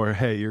 or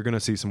hey, you're gonna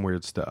see some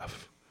weird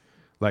stuff.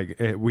 Like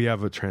we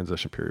have a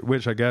transition period,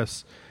 which I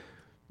guess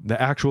the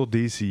actual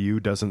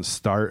DCU doesn't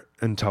start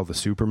until the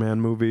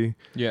Superman movie.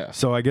 Yeah.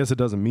 So I guess it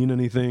doesn't mean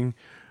anything.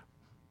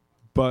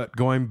 But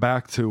going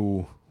back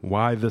to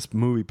why this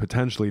movie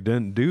potentially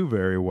didn't do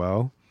very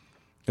well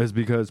is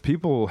because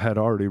people had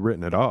already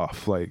written it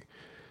off. Like,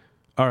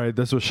 all right,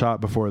 this was shot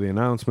before the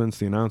announcements.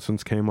 The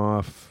announcements came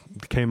out.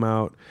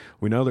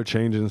 We know they're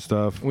changing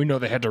stuff. We know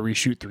they had to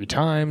reshoot 3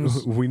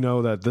 times. We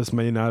know that this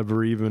may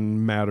never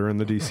even matter in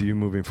the DCU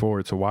moving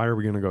forward. So why are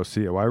we going to go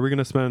see it? Why are we going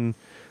to spend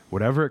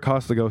whatever it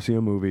costs to go see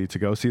a movie, to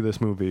go see this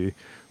movie,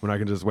 when I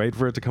can just wait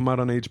for it to come out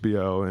on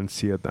HBO and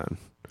see it then?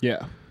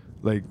 Yeah.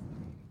 Like,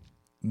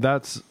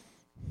 that's,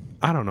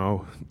 I don't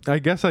know. I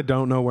guess I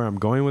don't know where I'm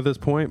going with this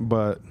point,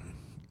 but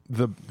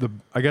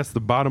I guess the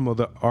bottom of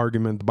the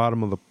argument, the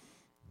bottom of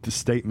the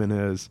statement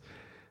is,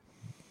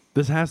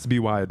 this has to be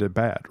why it did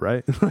bad,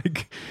 right?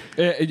 Like,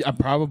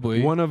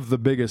 probably one of the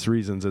biggest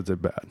reasons it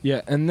did bad.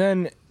 Yeah, and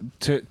then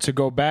to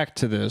go back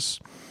to this,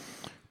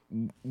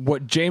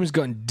 what James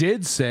Gunn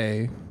did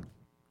say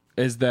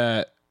is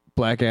that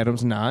Black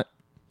Adam's not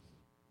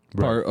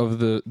part of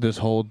this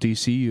whole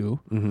DCU.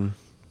 Mm-hmm.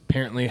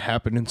 Apparently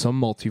happened in some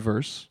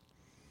multiverse.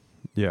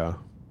 Yeah.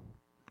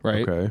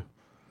 Right? Okay.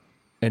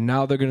 And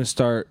now they're going to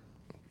start,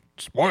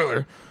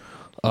 spoiler,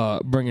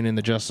 bringing in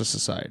the Justice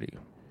Society.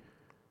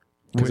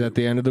 Because at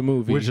the end of the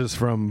movie... Which is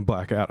from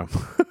Black Adam.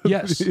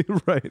 Yes.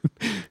 Right.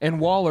 And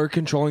Waller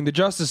controlling the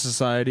Justice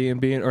Society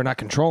and being, or not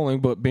controlling,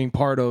 but being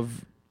part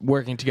of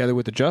working together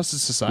with the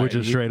Justice Society. Which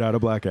is straight out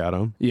of Black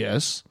Adam.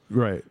 Yes.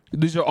 Right.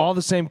 These are all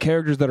the same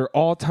characters that are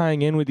all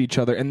tying in with each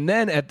other. And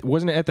then,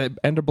 wasn't it at the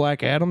end of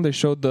Black Adam, they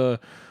showed the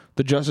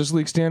Justice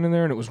League standing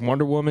there, and it was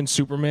Wonder Woman,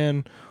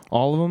 Superman,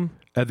 all of them?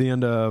 At the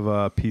end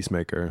of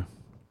Peacemaker.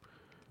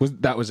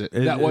 That was it.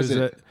 That was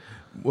it.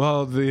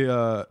 Well,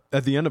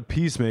 at the end of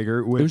Peacemaker,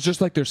 it was just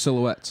like their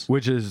silhouettes,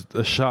 which is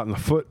a shot in the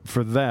foot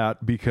for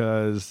that,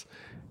 because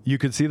you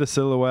could see the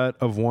silhouette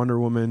of Wonder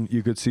Woman,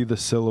 you could see the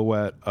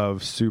silhouette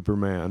of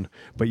Superman,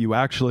 but you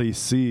actually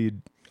see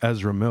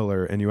Ezra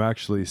Miller and you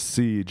actually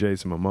see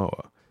Jason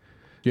Momoa.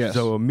 Yes.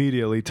 So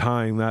immediately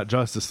tying that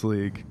Justice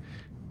League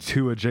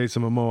to a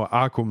Jason Momoa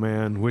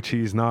Aquaman, which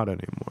he's not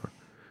anymore.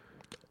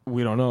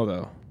 We don't know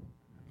though.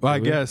 Well, I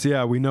guess,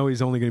 yeah, we know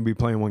he's only going to be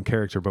playing one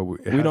character, but we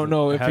don't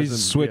know if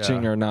he's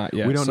switching or not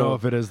yet. We don't know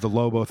if it is the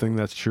Lobo thing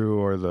that's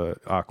true or the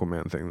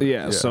Aquaman thing.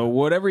 Yeah, so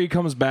whatever he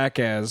comes back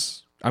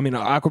as, I mean,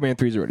 Aquaman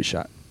 3 is already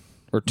shot.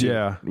 Or 2.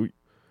 Yeah.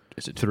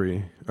 Is it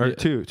 3? Or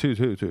 2.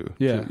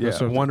 Yeah.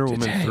 Yeah. Wonder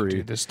Woman 3.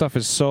 Dude, this stuff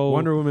is so...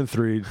 Wonder Woman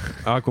 3,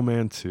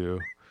 Aquaman 2.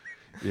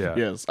 Yeah.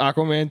 Yes,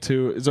 Aquaman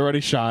 2 is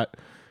already shot.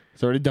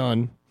 It's already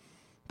done.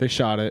 They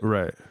shot it.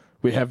 Right.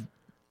 We have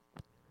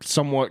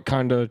somewhat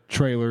kind of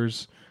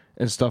trailers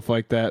and stuff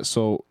like that.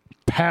 So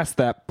past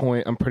that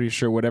point, I'm pretty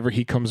sure whatever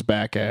he comes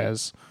back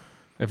as,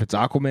 if it's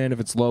Aquaman, if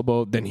it's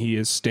Lobo, then he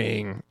is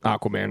staying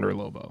Aquaman or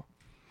Lobo.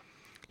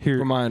 Here,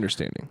 from my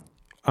understanding,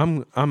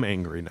 I'm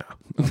angry now.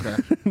 Okay,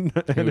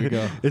 here we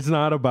go. It's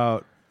not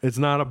about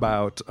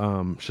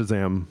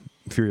Shazam,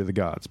 Fury of the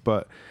Gods,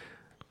 but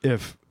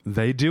if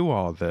they do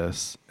all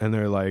this and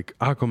they're like,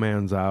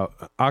 Aquaman's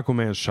out,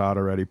 Aquaman's shot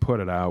already, put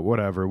it out,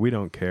 whatever, we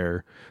don't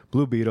care.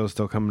 Blue Beetle's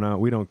still coming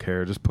out, we don't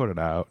care, just put it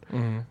out.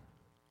 Mm-hmm.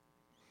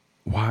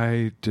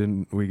 Why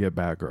didn't we get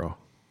Batgirl?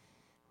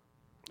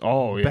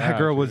 Oh, yeah.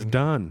 Batgirl was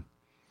done.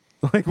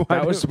 Like, why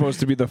that was supposed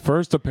to be the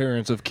first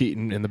appearance of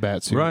Keaton in the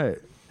Batsuit. Right.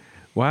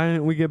 Why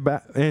didn't we get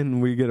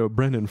we get a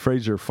Brendan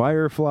Fraser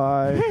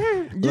Firefly?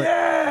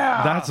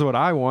 Yeah! That's what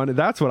I wanted.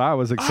 That's what I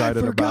was excited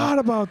about. I forgot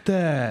about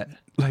that.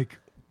 Like,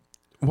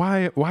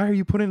 why are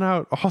you putting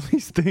out all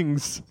these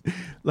things?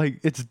 Like,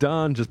 it's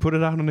done. Just put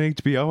it out on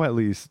HBO at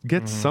least.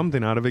 Get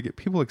something out of it. Get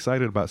people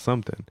excited about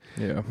something.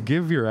 Yeah.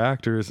 Give your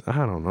actors,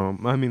 I don't know.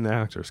 I mean, the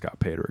actors got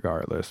paid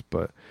regardless,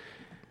 but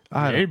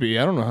maybe.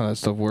 I don't know how that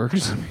stuff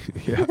works.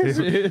 Yeah.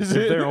 If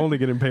they're only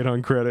getting paid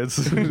on credits,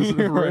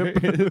 right?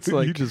 It's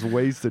like, you just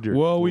wasted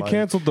your we life.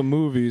 canceled the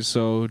movie,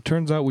 so it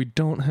turns out we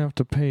don't have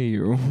to pay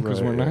you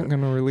because we're not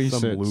going to release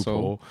Some it.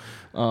 loophole.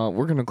 So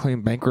we're going to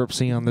claim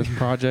bankruptcy on this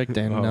project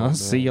and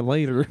see you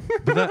later.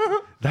 But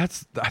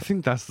I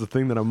think that's the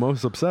thing that I'm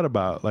most upset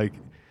about. Like,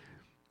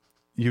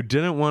 you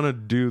didn't want to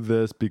do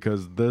this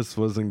because this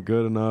wasn't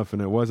good enough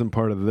and it wasn't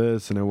part of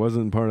this and it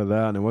wasn't part of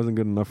that and it wasn't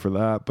good enough for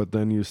that, but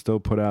then you still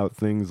put out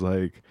things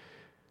like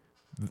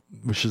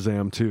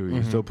Shazam 2.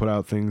 You still put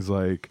out things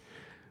like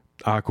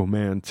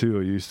Aquaman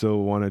 2. You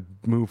still want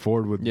to move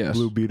forward with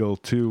Blue Beetle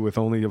 2 with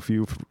only a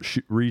few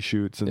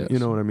reshoots, and you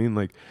know what I mean?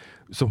 Like,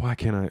 so why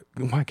can't I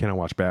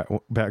watch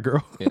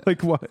Batgirl? Yeah.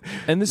 Like, what?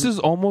 And this is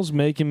almost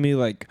making me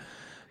like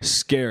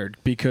scared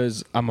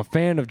because I'm a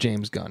fan of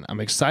James Gunn.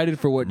 I'm excited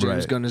for what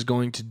James Gunn is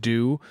going to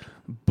do,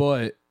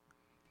 but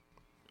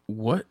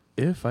what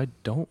if I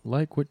don't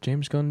like what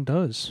James Gunn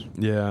does?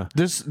 Yeah.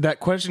 That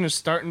question is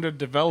starting to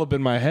develop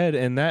in my head,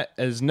 and that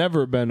has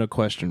never been a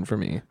question for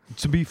me.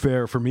 To be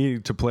fair, for me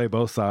to play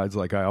both sides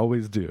like I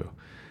always do,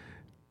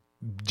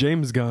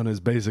 James Gunn is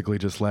basically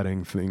just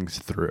letting things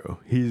through.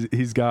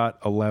 He's got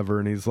a lever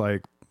and he's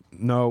like,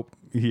 nope,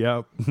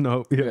 yep,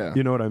 nope, yeah.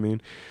 You know what I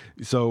mean?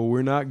 So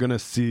we're not going to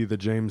see the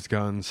James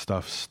Gunn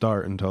stuff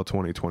start until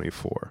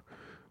 2024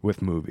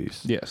 with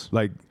movies. Yes.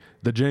 Like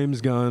the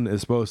James Gunn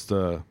is supposed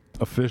to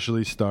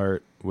officially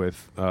start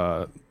with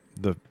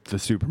the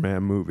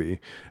Superman movie,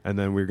 and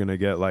then we're going to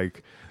get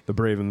like The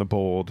Brave and the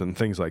Bold and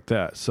things like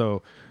that.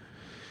 So,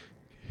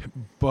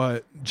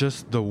 but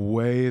just the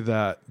way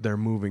that they're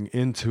moving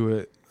into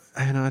it,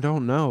 and I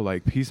don't know,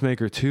 like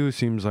Peacemaker 2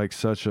 seems like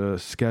such a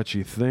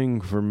sketchy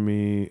thing for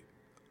me.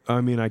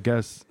 I mean, I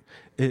guess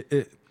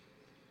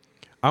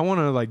I want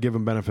to like give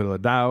him benefit of the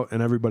doubt,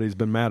 and everybody's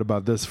been mad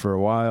about this for a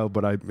while,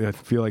 but I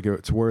feel like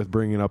it's worth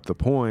bringing up the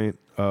point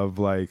of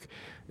like,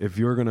 if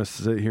you're going to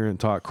sit here and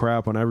talk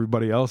crap on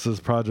everybody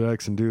else's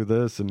projects and do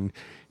this, and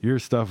your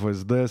stuff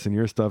was this, and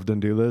your stuff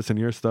didn't do this, and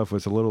your stuff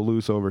was a little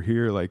loose over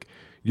here, like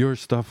your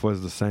stuff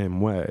was the same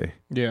way.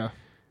 Yeah.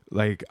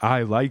 Like,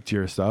 I liked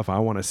your stuff. I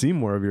want to see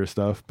more of your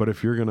stuff. But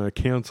if you're going to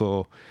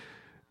cancel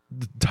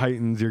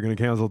Titans, you're going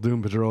to cancel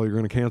Doom Patrol, you're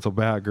going to cancel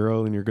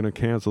Batgirl, and you're going to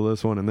cancel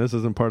this one, and this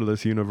isn't part of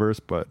this universe,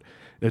 but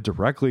it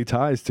directly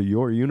ties to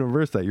your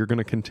universe that you're going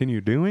to continue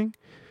doing,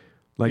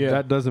 like,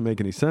 that doesn't make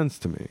any sense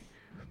to me.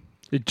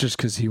 It just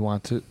because he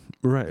wants it.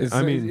 Right.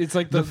 It's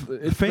like the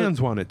fans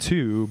want it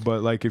too,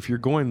 but like if you're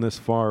going this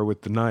far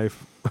with the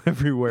knife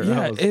everywhere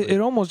else.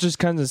 It almost just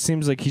kind of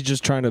seems like he's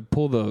just trying to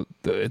pull the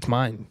it's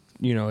mine.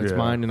 You know, it's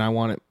mine and I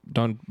want it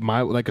done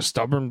like a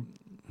stubborn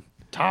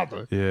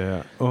toddler.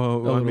 Yeah.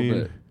 Well, I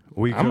mean,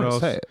 we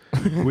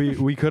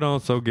could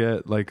also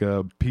get like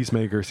a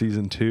Peacemaker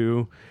season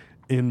 2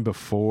 in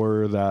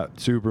before that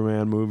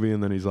Superman movie,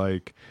 and then he's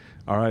like,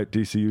 all right,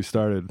 DCU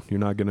started, you're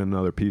not getting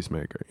another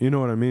Peacemaker. You know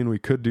what I mean? We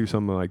could do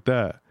something like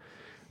that.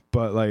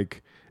 But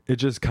like, it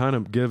just kind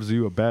of gives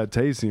you a bad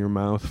taste in your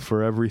mouth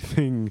for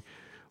everything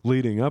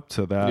leading up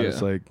to that. Yeah.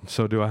 It's like,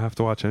 so do I have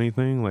to watch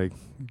anything? Like,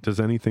 does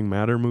anything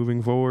matter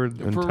moving forward?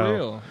 For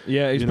real.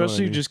 Yeah,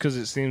 especially just because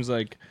it seems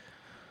like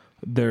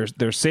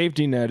their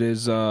safety net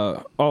is,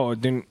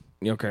 it didn't,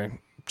 okay,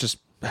 just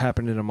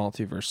happened in a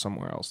multiverse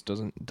somewhere else.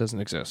 Doesn't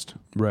exist.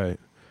 Right.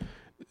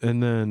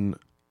 And then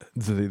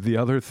the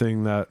other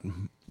thing that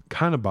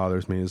kind of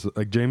bothers me is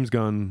like James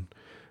Gunn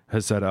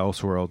has said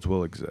Elseworlds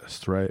will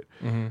exist, right?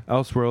 Mm-hmm.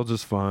 Elseworlds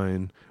is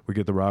fine. We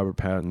get the Robert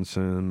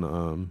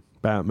Pattinson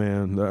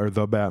Batman,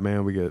 the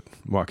Batman. We get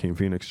Joaquin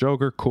Phoenix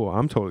Joker. Cool.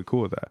 I'm totally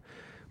cool with that.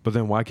 But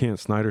then why can't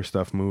Snyder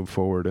stuff move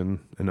forward in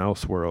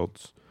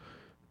Elseworlds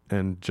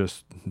and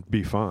just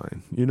be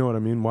fine? You know what I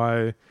mean?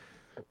 Why?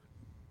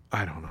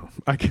 I don't know.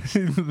 I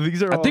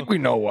think we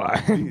know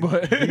why.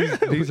 But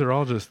these are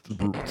all just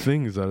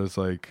things that is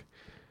like,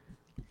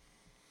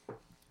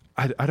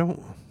 I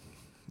don't.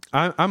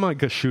 I'm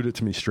like a shoot it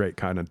to me straight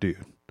kind of dude.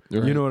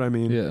 Right. You know what I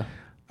mean? Yeah.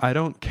 I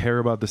don't care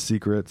about the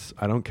secrets.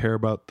 I don't care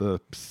about the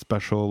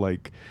special,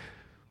 like,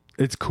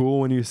 it's cool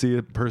when you see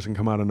a person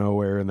come out of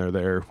nowhere and they're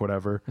there,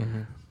 whatever.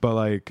 Mm-hmm. But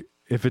like,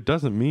 if it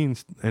doesn't mean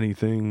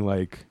anything,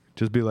 like,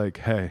 just be like,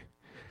 hey,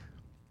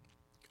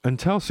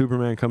 until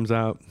Superman comes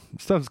out,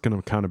 stuff's going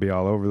to kind of be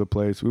all over the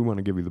place. We want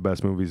to give you the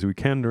best movies we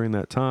can during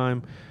that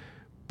time.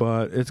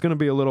 But it's going to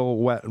be a little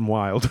wet and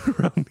wild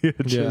around the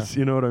edges. Yeah.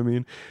 You know what I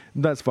mean?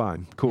 That's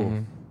fine. Cool.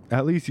 Mm-hmm.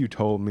 At least you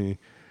told me.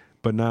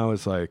 But now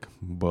it's like,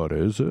 but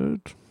is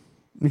it?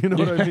 You know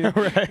what I mean?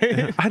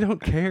 Right. I don't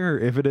care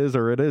if it is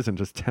or it isn't.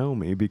 Just tell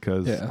me,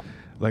 because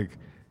like,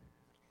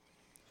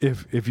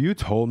 if you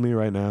told me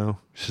right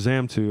now,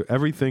 Shazam 2,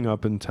 everything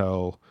up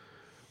until,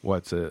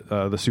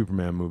 the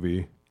Superman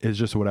movie is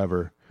just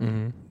whatever.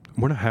 Mm-hmm.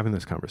 We're not having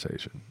this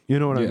conversation. You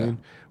know what I mean?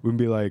 We'd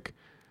be like,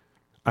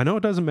 I know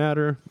it doesn't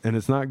matter, and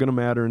it's not going to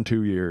matter in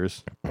 2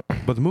 years,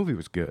 but the movie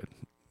was good,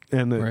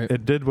 and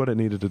it did what it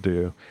needed to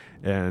do,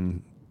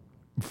 and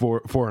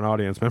for an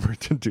audience member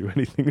to do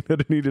anything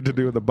that it needed to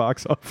do at the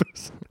box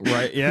office,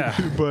 right? Yeah,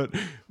 but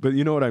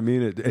you know what I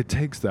mean. It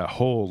takes that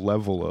whole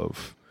level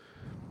of,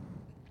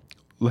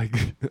 like,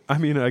 I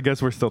mean, I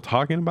guess we're still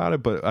talking about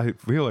it, but I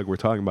feel like we're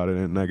talking about it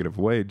in a negative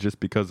way just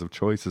because of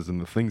choices and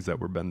the things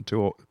that we've been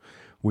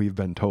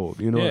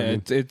told. You know what I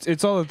mean?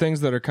 It's all the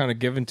things that are kind of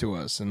given to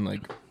us, and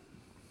like,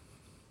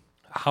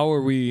 how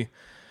are we,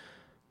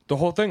 the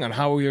whole thing on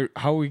how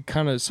are we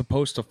kind of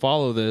supposed to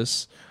follow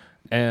this,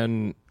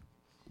 and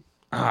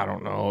I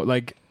don't know,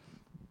 like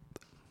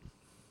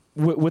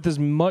with as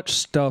much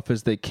stuff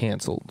as they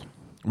canceled,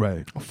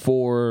 right,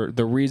 for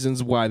the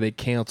reasons why they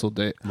canceled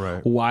it,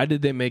 right, why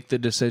did they make the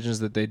decisions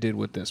that they did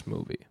with this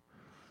movie,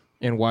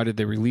 and why did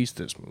they release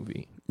this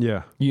movie?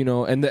 Yeah, you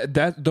know, and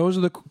those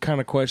are the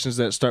kind of questions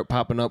that start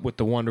popping up with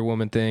the Wonder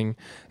Woman thing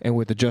and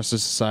with the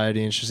Justice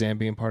Society and Shazam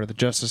being part of the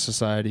Justice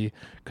Society,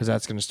 because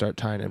that's going to start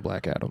tying in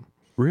Black Adam.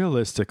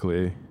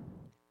 Realistically,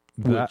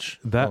 I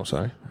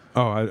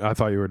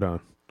thought you were done.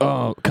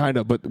 Kind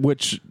of, but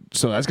which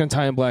So that's going to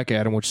tie in Black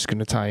Adam, which is going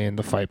to tie in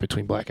the fight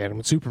between Black Adam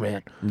and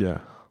Superman. Yeah.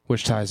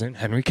 Which ties in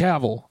Henry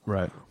Cavill.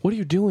 Right. What are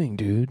you doing,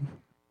 dude?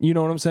 You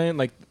know what I'm saying?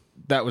 Like,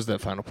 that was the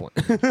final point.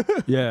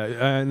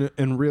 Yeah,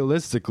 and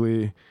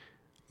realistically,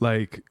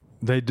 like,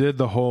 they did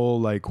the whole,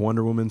 like,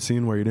 Wonder Woman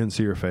scene where you didn't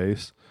see her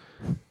face,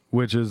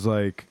 which is,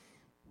 like,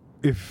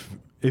 if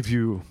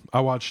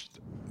I watched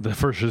the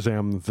first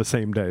Shazam the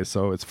same day,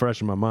 so it's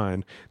fresh in my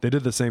mind. They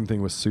did the same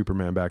thing with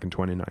Superman back in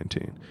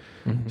 2019.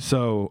 Mm-hmm.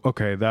 So,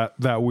 okay,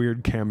 that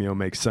weird cameo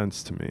makes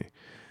sense to me.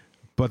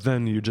 But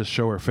then you just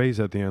show her face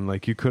at the end.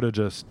 Like, you could have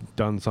just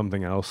done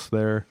something else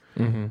there.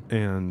 Mm-hmm.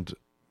 And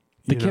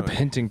they kept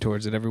hinting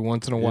towards it every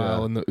once in a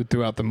while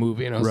throughout the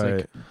movie. And I was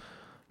like,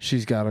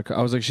 she's got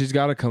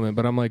to come in.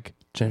 But I'm like,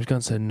 James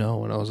Gunn said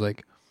no. And I was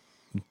like,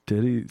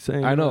 did he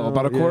say I know, no?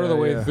 about a quarter of the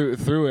way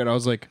through it, I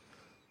was like,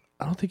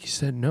 I don't think he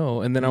said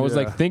no. And then I was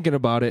like thinking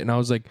about it, and I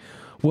was like,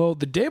 well,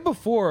 the day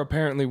before,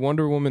 apparently,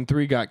 Wonder Woman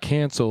 3 got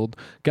canceled.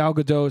 Gal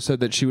Gadot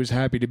said that she was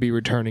happy to be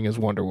returning as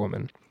Wonder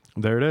Woman.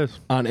 There it is.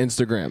 On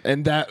Instagram.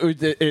 And that,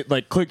 it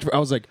like clicked. I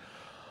was like,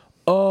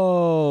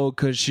 oh,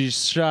 because she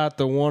shot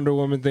the Wonder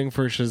Woman thing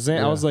for Shazam.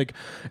 Yeah. I was like,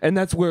 and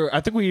that's where,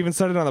 I think we even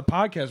said it on the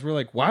podcast. We're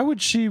like, why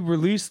would she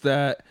release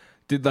that?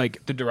 Did,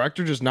 like, the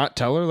director just not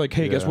tell her, like,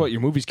 hey, guess what?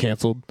 Your movie's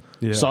canceled.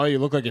 Yeah. Saw you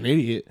look like an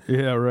idiot.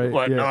 Yeah, right.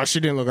 Like, no, she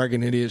didn't look like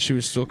an idiot. She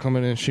was still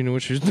coming in. She knew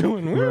what she was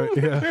doing. Right,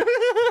 yeah.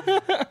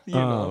 You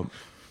know.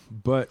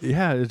 But,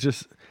 yeah,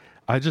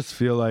 I just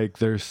feel like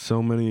there's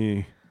so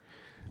many...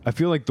 I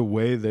feel like the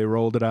way they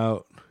rolled it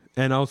out,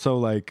 and also,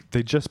 like,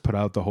 they just put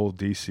out the whole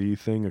DC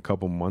thing a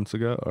couple months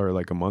ago, or,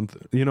 like, a month.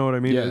 You know what I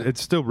mean? Yeah.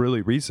 It's still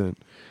really recent.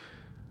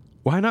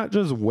 Why not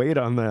just wait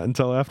on that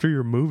until after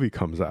your movie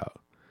comes out?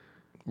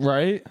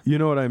 Right? You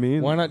know what I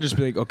mean? Why not just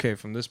be like, okay,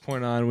 from this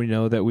point on, we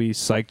know that we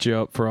psyched you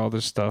up for all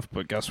this stuff,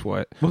 but guess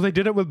what? Well, they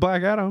did it with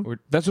Black Adam.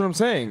 That's what I'm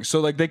saying. So,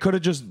 like, they could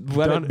have just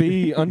let it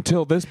be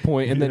until this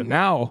point, and then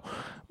now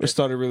we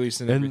started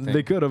releasing everything. And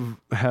they could have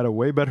had a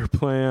way better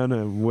plan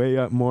and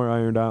way more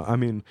ironed out. I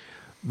mean,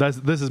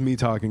 this is me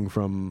talking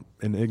from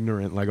an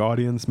ignorant, like,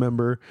 audience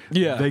member.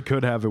 Yeah. They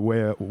could have it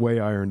way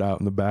ironed out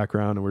in the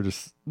background, and we're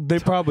just... They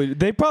probably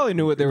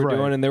knew what they were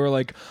doing, and they were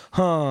like,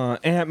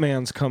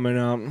 Ant-Man's coming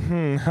out.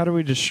 How do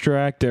we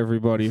distract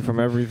everybody from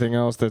everything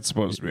else that's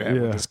supposed to be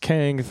happening with this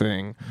Kang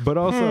thing? But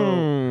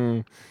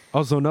also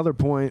another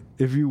point,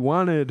 if you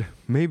wanted,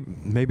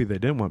 maybe they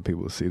didn't want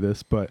people to see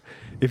this, but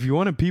if you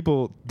wanted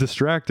people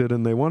distracted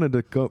and they wanted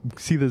to go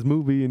see this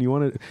movie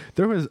and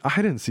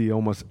I didn't see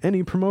almost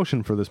any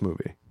promotion for this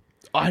movie.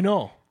 I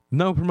know.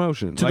 No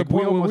promotion. To the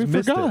point where we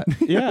forgot.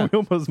 Yeah. We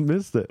almost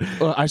missed it.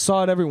 I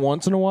saw it every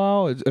once in a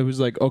while. It was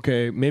like,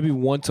 okay, maybe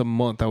once a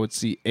month I would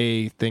see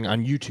a thing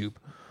on YouTube.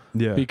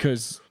 Yeah.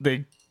 Because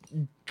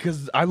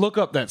I look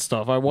up that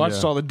stuff. I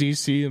watched all the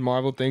DC and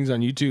Marvel things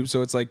on YouTube,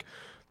 so it's like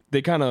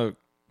they kind of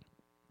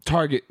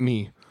target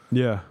me.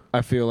 Yeah.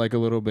 I feel like a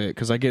little bit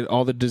because I get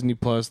all the Disney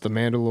Plus, the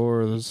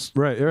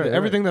Mandalore,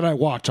 everything that I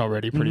watch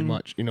already pretty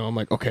much. You know, I'm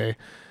like, okay.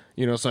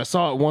 You know, so I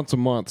saw it once a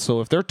month.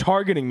 So if they're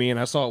targeting me and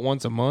I saw it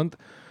once a month,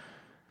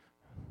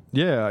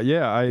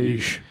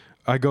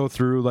 I go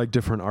through like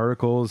different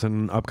articles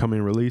and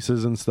upcoming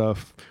releases and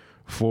stuff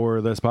for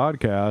this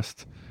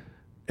podcast,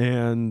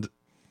 and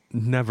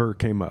never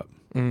came up.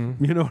 You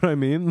know what I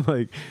mean?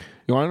 Like,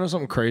 you want to know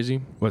something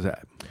crazy? What's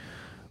that?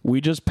 We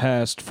just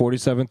passed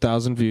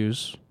 47,000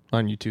 views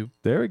on YouTube.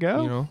 There we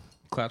go. You know,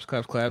 claps.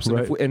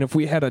 Right. And if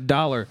we had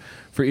 $1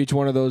 for each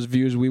one of those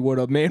views, we would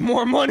have made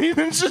more money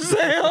than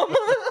Shazam.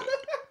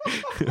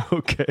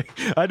 Okay,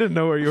 I didn't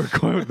know where you were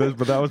going with this,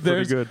 but that was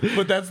pretty good.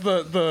 But that's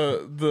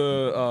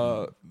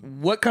the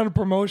what kind of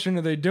promotion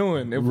are they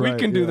doing? If we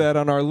can do that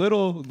on our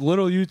little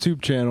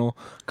YouTube channel,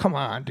 come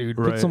on, dude,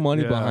 put some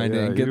money behind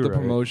it and get the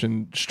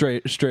promotion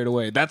straight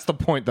away. That's the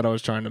point that I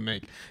was trying to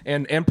make.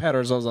 And pat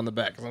ourselves on the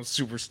back because I'm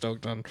super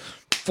stoked on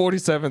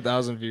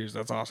 47,000 views.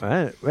 That's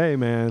awesome. Hey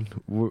man,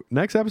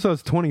 next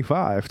episode's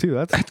 25 too.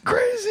 That's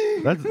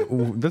crazy.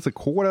 That's a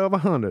quarter of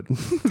 100.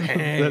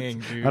 Dang,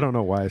 dude. I don't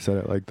know why I said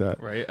it like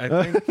that. Right.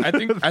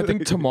 I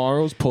think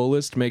tomorrow's pull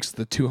list makes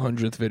the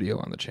 200th video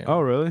on the channel.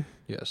 Oh really?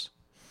 Yes.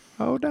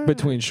 Oh damn.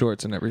 Between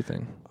shorts and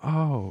everything.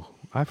 Oh,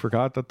 I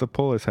forgot that the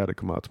pull list had to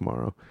come out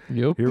tomorrow.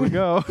 Yep. Here we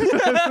go.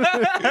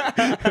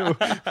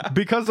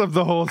 Because of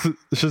the whole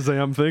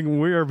Shazam thing,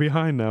 we are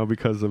behind now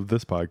because of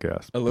this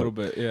podcast. A little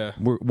bit, yeah.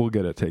 We'll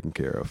get it taken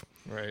care of.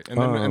 Right.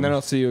 And then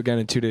I'll see you again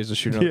in 2 days to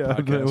shoot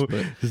another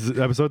podcast. This is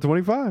episode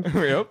 25.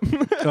 Yep.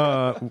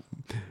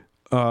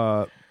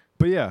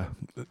 But yeah,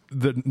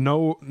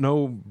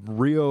 no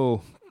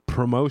real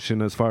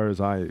promotion as far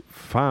as I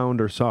found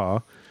or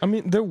saw. I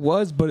mean, there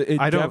was, but it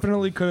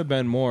definitely could have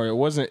been more. It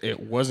wasn't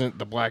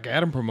the Black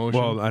Adam promotion.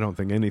 Well, I don't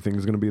think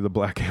anything's going to be the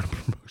Black Adam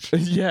promotion.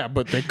 Yeah,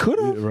 but they could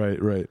have.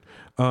 Right.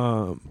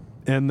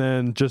 And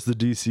then just the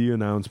DC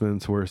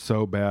announcements were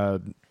so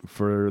bad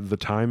for the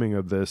timing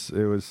of this.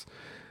 It was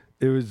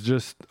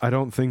just, I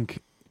don't think,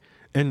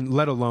 and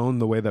let alone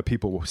the way that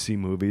people will see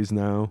movies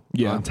now.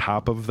 Yeah. On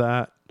top of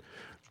that,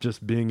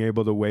 just being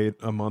able to wait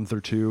a month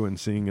or two and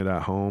seeing it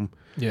at home.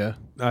 Yeah.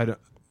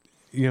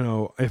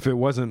 if it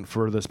wasn't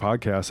for this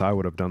podcast, I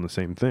would have done the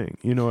same thing.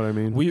 You know what I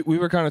mean? We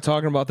were kind of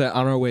talking about that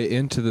on our way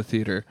into the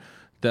theater.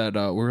 That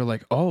we were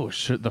like,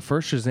 the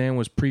first Shazam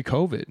was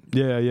pre-COVID.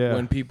 Yeah.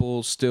 When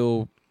people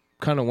still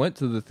kind of went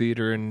to the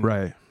theater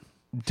and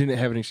didn't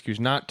have an excuse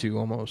not to,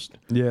 almost.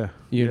 Yeah.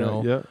 You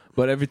know? Yeah.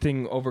 But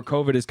everything over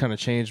COVID has kind of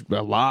changed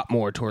a lot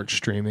more towards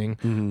streaming.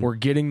 Mm-hmm. We're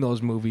getting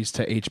those movies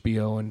to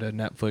HBO and to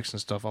Netflix and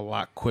stuff a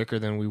lot quicker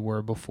than we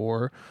were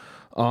before.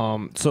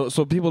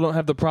 So people don't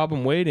have the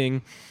problem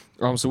waiting.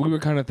 So we were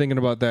kind of thinking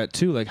about that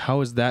too. Like,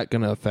 how is that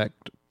going to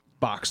affect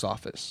box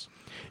office?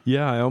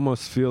 Yeah, I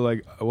almost feel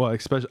like,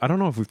 especially, I don't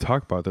know if we've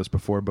talked about this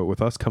before, but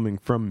with us coming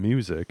from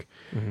music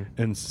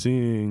and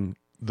seeing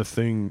the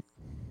thing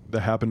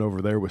that happened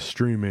over there with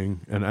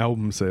streaming and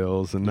album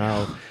sales, and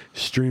now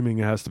streaming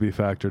has to be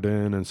factored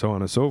in and so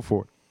on and so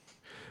forth.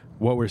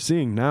 What we're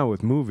seeing now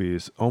with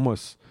movies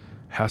almost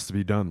has to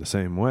be done the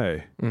same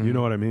way. Mm-hmm. You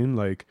know what I mean?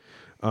 Like,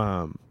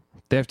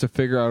 they have to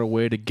figure out a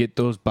way to get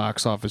those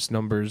box office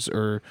numbers,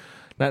 or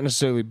not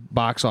necessarily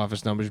box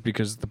office numbers,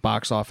 because the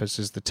box office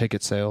is the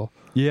ticket sale.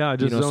 Yeah, I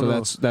just don't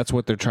know. That's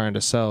what they're trying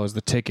to sell, is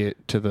the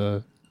ticket to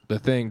the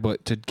thing,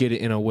 but to get it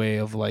in a way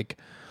of like,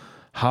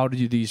 how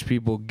do these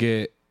people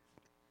get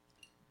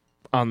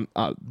on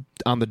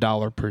the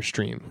dollar per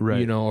stream,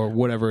 right? Or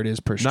whatever it is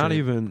per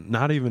stream.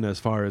 Not even as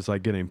far as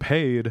like getting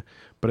paid,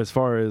 but as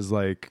far as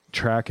like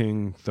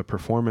tracking the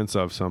performance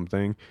of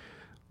something.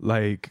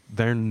 Like,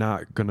 they're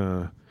not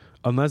gonna,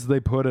 unless they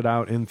put it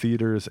out in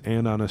theaters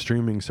and on a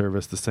streaming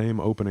service the same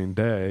opening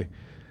day,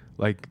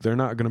 like, they're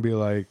not going to be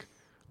like,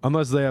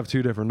 unless they have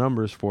two different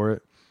numbers for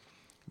it,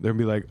 they'll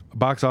be like,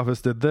 box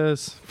office did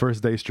this,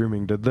 first day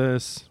streaming did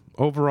this.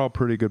 Overall,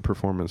 pretty good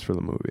performance for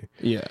the movie.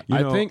 Yeah,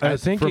 I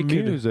think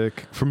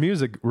for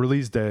music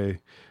release day,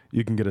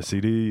 you can get a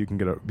CD, you can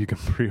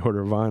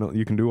pre-order vinyl,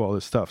 you can do all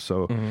this stuff.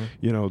 So,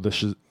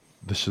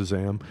 the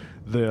Shazam,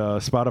 the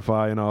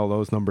Spotify, and all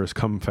those numbers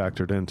come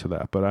factored into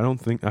that. But I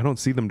don't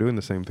see them doing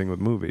the same thing with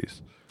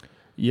movies.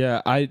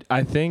 Yeah,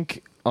 I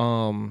think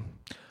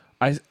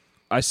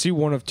I see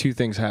one of two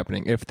things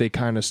happening if they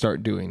kind of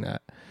start doing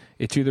that.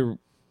 It's either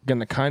going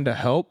to kind of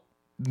help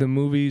the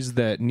movies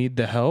that need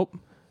the help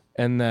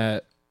and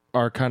that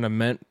are kind of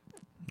meant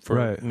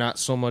for not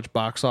so much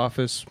box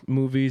office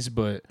movies,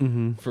 but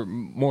for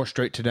more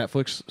straight to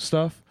Netflix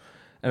stuff.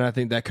 And I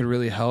think that could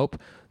really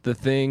help. The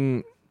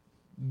thing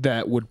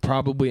that would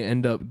probably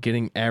end up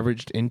getting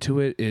averaged into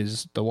it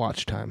is the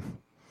watch time.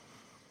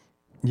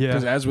 Yeah.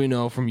 Because as we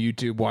know from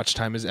YouTube, watch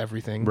time is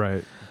everything.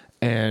 Right.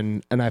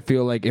 And I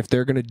feel like if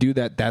they're going to do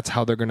that, that's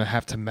how they're going to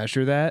have to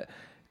measure that.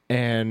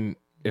 And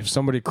if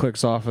somebody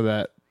clicks off of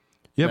that,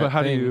 but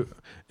how do you,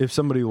 if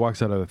somebody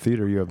walks out of the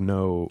theater, you have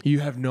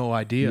no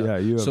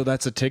idea. Yeah, so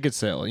that's a ticket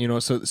sale,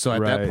 so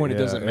at that point it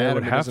doesn't matter.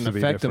 It doesn't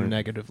affect them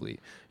negatively,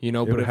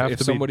 but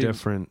if somebody,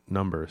 different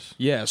numbers.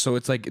 Yeah. So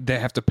it's like they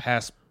have to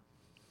pass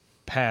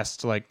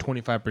like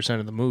 25%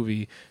 of the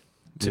movie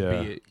to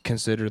be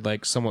considered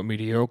like somewhat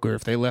mediocre.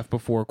 If they left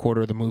before a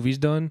quarter of the movie's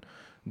done,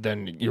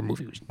 then your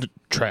movie was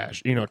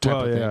trash, type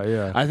of thing.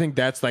 Yeah. I think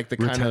that's like the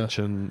kind of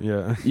retention.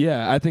 Yeah.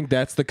 Yeah. I think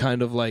that's the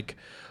kind of like,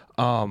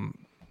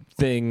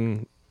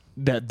 thing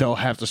that they'll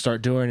have to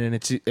start doing.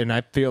 And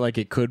I feel like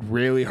it could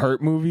really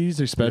hurt movies,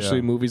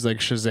 especially movies like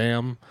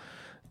Shazam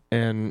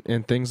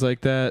and things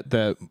like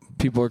that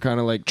people are kind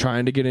of like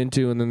trying to get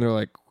into. And then they're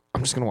like,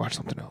 I'm just going to watch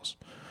something else.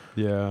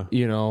 Yeah.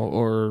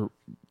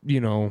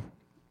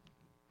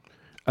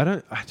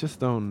 I just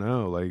don't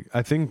know. Like,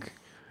 I think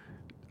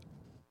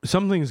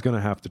something's going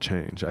to have to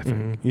change, I think.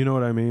 Mm-hmm. You know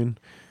what I mean?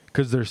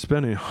 Because they're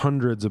spending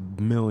hundreds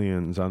of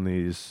millions on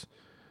these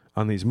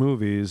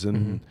movies,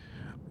 and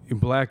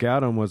Black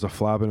Adam was a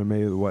flop and it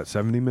made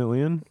 70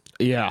 million?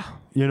 Yeah.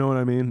 You know what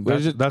I mean?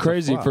 That's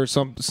crazy for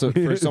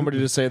somebody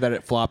to say that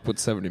it flopped with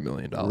 $70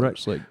 million. Right.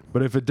 Like,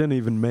 but if it didn't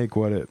even make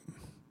what it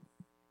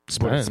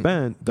spent,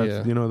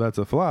 that's that's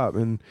a flop.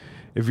 And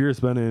if you're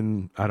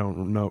spending, I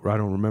don't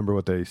remember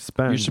what they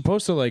spent. You're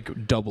supposed to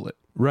like double it.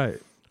 Right.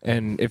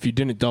 And if you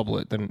didn't double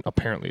it, then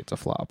apparently it's a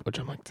flop, which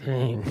I'm like,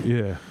 dang.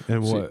 Yeah.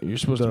 And so you're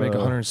supposed to make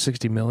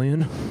 $160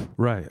 million?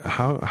 Right.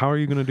 How are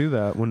you going to do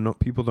that when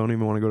people don't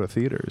even want to go to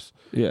theaters?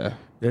 Yeah.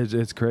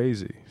 It's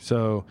crazy.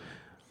 So,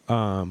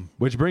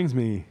 which brings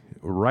me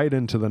right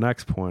into the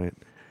next point.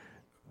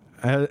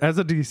 As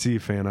a DC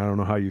fan, I don't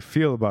know how you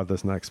feel about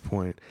this next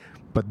point,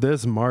 but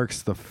this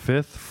marks the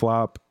 5th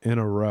flop in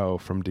a row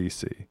from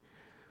DC.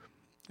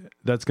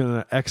 That's going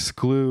to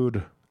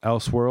exclude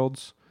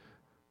Elseworlds.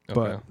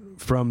 But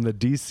from the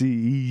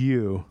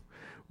DCEU,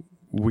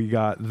 we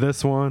got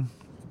this one,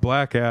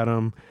 Black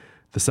Adam,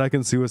 the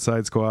second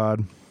Suicide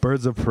Squad,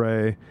 Birds of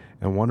Prey,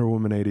 and Wonder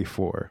Woman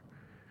 84.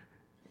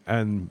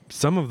 And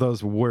some of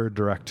those were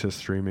direct to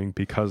streaming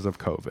because of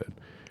COVID.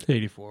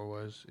 84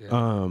 was,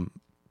 yeah.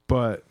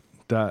 But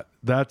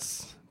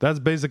that's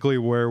basically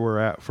where we're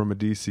at from a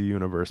DC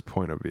Universe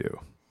point of view.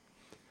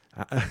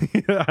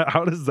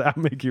 How does that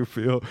make you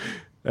feel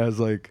as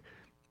like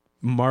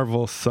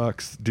Marvel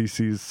sucks,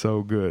 DC's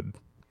so good?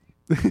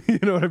 You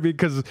know what I mean?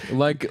 Because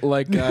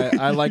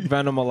I like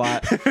Venom a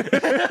lot.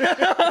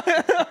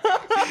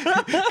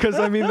 Because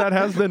I mean, that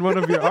has been one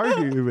of your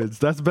arguments.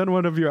 That's been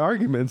one of your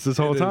arguments this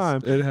whole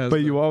time. It has. But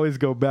been. you always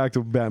go back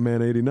to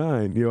Batman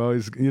 '89. You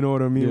always, you know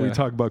what I mean? Yeah. We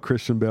talk about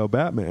Christian Bale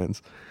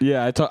Batmans.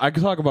 Yeah, I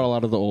could talk about a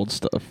lot of the old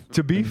stuff.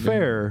 To be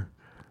fair,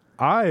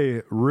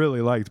 I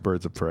really liked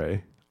Birds of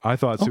Prey. I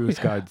thought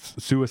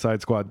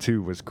Suicide Squad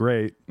 2 was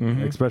great,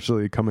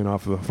 especially coming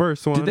off of the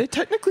first one. Did they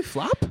technically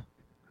flop?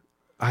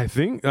 I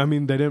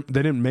mean they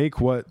didn't make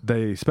what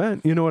they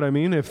spent. You know what I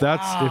mean? If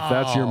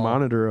that's your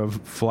monitor of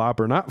flop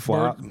or not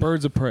flop.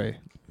 Birds of Prey.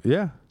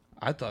 Yeah.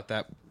 I thought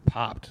that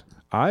popped.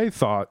 I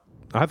thought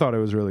it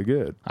was really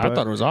good. I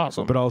thought it was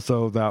awesome. But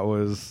also that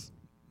was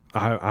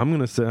I'm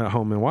gonna sit at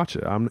home and watch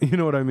it. You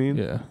know what I mean?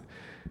 Yeah.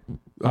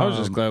 I was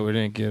just glad we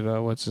didn't get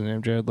what's his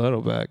name, Jared Leto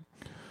back.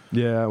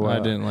 Yeah, well, I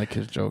didn't like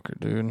his Joker,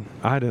 dude.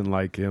 I didn't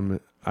like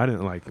him. I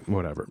didn't like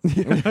whatever.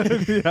 Yeah,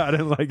 I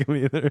didn't like him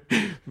either.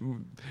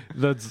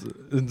 That's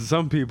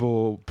some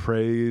people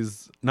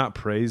not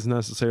praise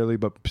necessarily,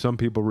 but some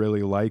people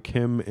really like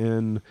him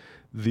in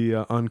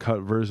the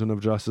uncut version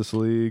of Justice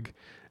League,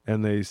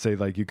 and they say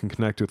like you can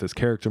connect with his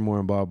character more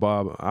and blah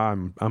blah.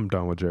 I'm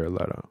done with Jared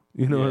Leto.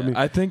 You know what I mean?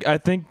 I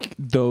think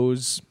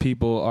those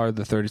people are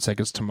the 30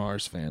 Seconds to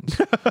Mars fans.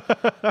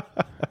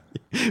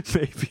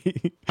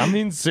 Maybe. I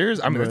mean,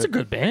 seriously. I mean, it's a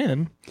good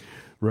band.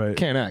 Right.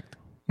 Can't act.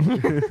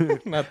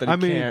 Not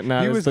that he can't.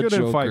 Not he was good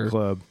Joker. in Fight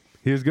Club.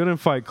 He was good in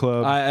Fight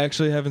Club. I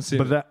actually haven't seen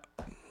but it.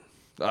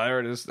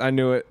 I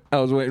knew it. I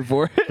was waiting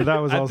for it. But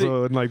that was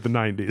also in like the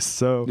 90s.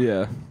 So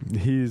yeah,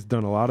 he's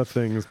done a lot of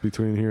things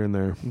between here and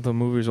there. The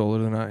movie's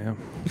older than I am.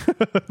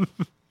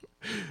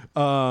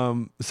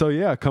 So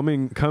yeah,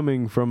 coming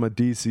from a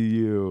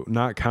DCU,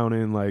 not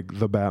counting like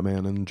the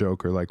Batman and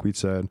Joker, like we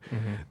said,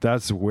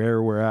 that's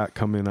where we're at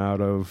coming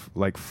out of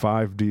like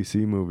 5 DC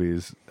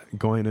movies,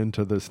 going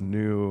into this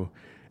new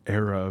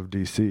era of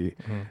DC.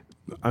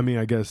 I mean,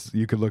 I guess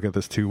you could look at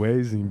this 2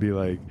 ways and be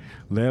like,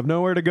 they have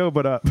nowhere to go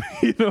but up.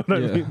 You know what I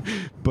mean?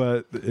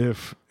 But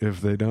if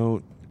they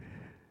don't,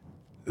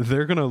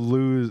 they're gonna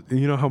lose.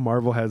 You know how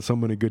Marvel had so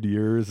many good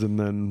years and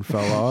then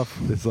fell off?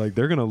 It's like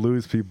they're gonna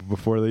lose people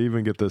before they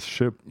even get this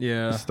ship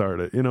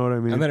started. You know what I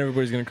mean? And then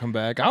everybody's gonna come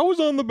back. I was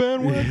on the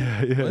bandwagon.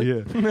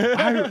 Yeah.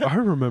 I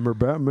remember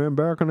Batman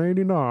back in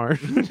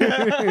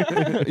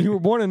 '89. You were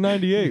born in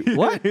 '98.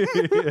 What?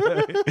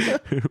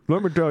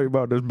 Let me tell you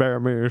about this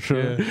Batman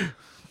show. Yeah.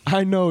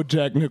 I know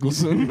Jack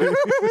Nicholson.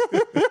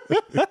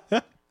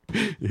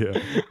 Yeah.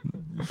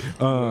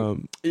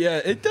 Yeah,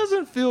 it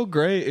doesn't feel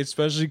great,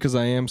 especially because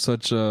I am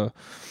such a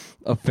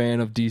fan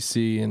of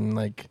DC, and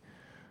like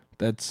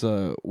that's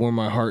where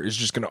my heart is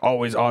just gonna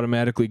always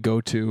automatically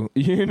go to.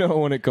 You know,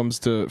 when it comes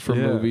to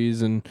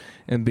movies and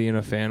being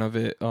a fan of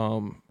it.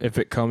 If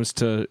it comes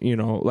to, you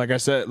know, like I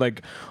said,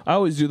 like I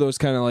always do those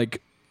kind of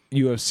like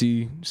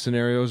UFC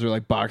scenarios or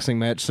like boxing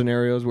match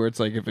scenarios where it's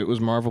like if it was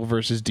Marvel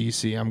versus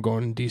DC, I'm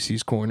going in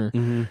DC's corner.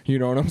 You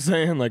know what I'm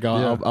saying? Like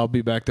I'll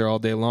be back there all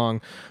day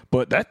long.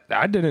 But that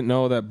I didn't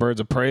know that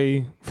Birds of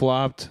Prey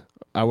flopped.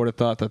 I would have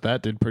thought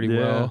that did pretty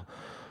well.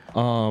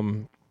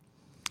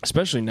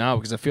 Especially now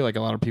because I feel like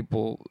a lot of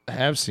people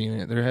have seen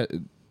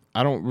it.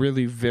 I don't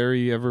really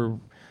rarely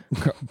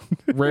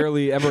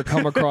ever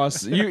come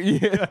across you.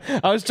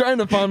 I was trying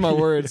to find my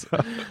words.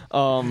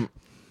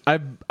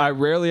 I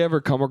rarely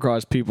ever come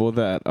across people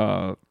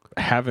that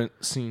haven't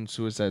seen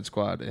Suicide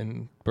Squad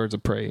and Birds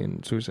of Prey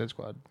and Suicide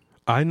Squad.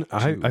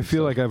 I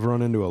feel like I've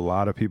run into a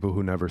lot of people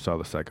who never saw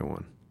the second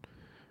one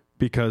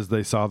because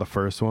they saw the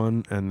first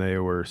one and they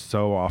were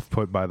so off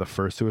put by the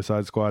first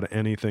Suicide Squad.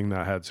 Anything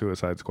that had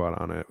Suicide Squad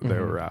on it, they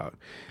were out.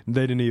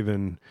 They didn't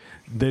even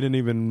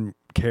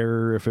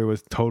care if it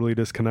was totally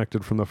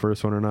disconnected from the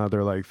first one or not.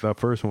 They're like, the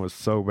first one was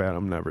so bad,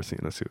 I'm never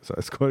seeing a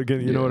Suicide Squad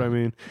again. You know what I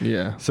mean?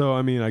 Yeah. So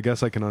I mean, I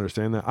guess I can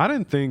understand that. I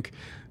didn't think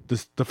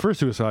the first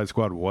Suicide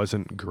Squad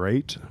wasn't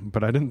great,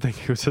 but I didn't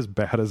think it was as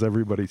bad as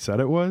everybody said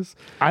it was.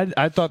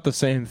 I thought the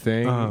same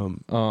thing.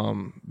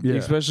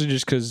 Especially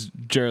just because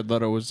Jared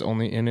Leto was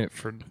only in it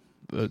for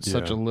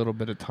such a little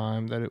bit of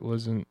time that it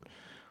wasn't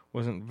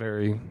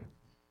very.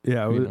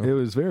 Yeah, it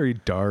was very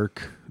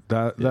dark.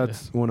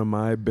 That's one of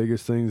my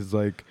biggest things. Is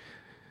like,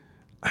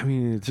 I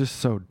mean, it's just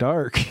so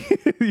dark.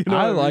 You know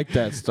I like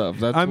that stuff.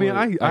 That's I mean,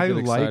 I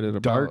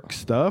like dark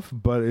stuff,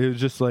 but it was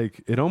just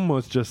like it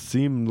almost just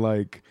seemed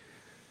like.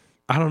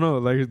 I don't know,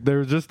 like there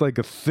was just like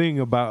a thing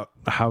about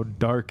how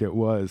dark it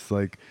was.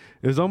 Like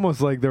it was almost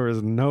like there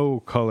was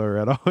no color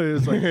at all. It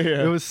was like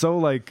it was so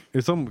like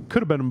it could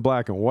have been in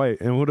black and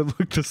white and would have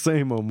looked the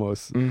same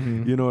almost.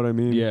 You know what I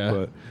mean?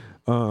 Yeah.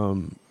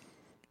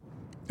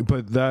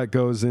 But that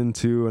goes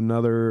into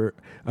another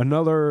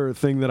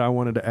thing that I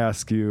wanted to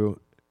ask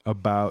you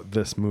about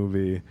this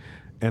movie,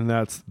 and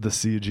that's the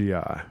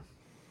CGI.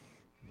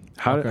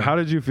 How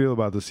did you feel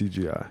about the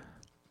CGI?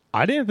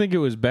 I didn't think it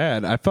was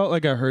bad. I felt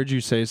like I heard you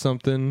say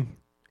something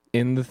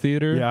in the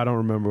theater. Yeah, I don't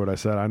remember what I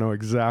said. I know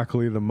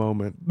exactly the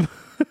moment.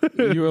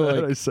 You were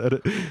like, I said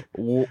it.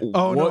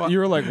 Oh no! You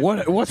were like,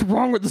 what's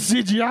wrong with the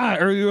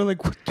CGI? Or you were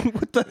like,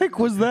 what the heck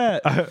was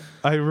that?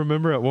 I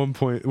remember at one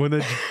point when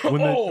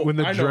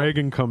the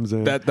dragon comes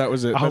in. That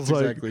was it. I was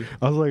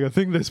like, I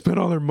think they spent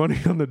all their money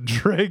on the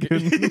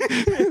dragon.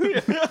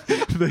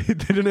 They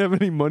didn't have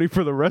any money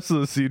for the rest of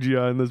the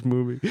CGI in this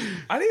movie.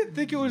 I didn't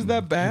think it was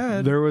that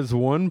bad. There was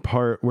one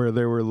part where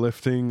they were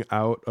lifting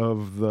out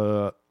of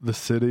the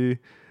city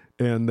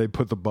and they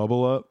put the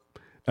bubble up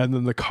and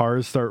then the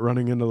cars start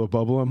running into the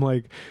bubble. I'm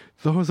like,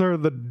 those are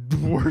the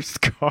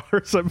worst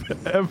cars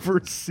I've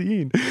ever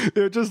seen.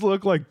 It just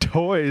looked like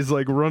toys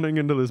like running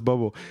into this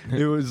bubble.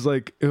 It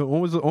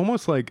was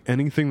almost like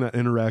anything that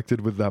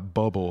interacted with that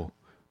bubble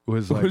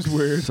was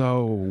weird.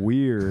 So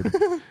weird.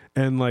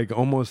 And like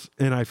almost,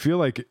 and I feel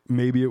like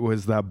maybe it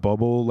was that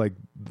bubble, like,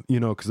 you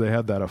know, because they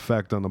had that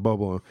effect on the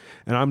bubble.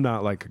 And I'm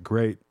not like a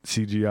great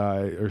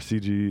CGI or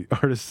CG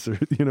artist, or,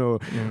 you know.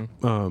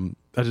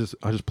 I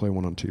just play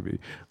one on TV.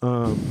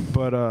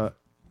 But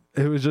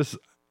it was just,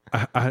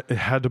 it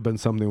had to have been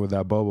something with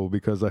that bubble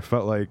because I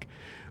felt like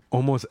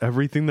almost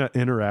everything that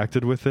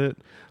interacted with it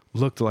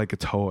looked like a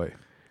toy.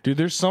 Dude,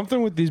 there's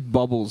something with these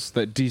bubbles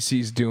that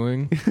DC's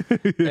doing,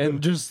 and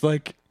just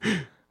like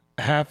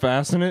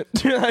half-assing it,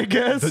 I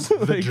guess.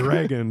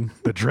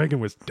 The dragon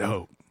was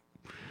dope.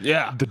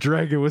 Yeah, the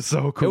dragon was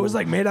so cool. It was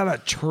like made out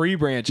of tree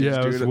branches.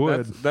 Yeah, dude. It was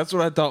wood. That's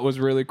what I thought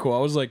was really cool. I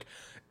was like,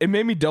 it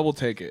made me double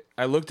take it.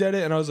 I looked at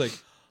it and I was like,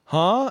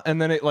 huh?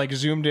 And then it like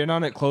zoomed in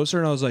on it closer,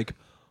 and I was like,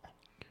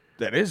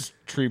 that is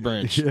tree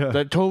branch. Yeah.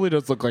 That totally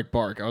does look like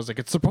bark. I was like,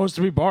 it's supposed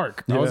to be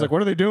bark. I was like,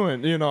 what are they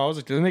doing? You know, I was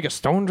like, did they make a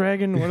stone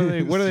dragon?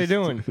 What are they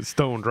doing?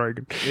 Stone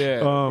dragon.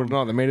 Yeah.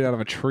 No, they made it out of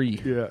a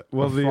tree. Yeah.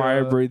 Well, the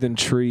fire breathing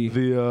tree.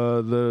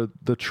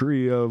 The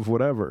tree of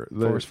whatever.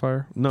 Forest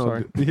fire? No.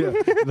 Sorry.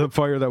 The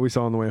fire that we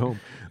saw on the way home.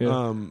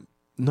 Yeah.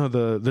 No,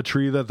 the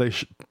tree that they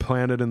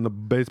planted in the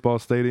baseball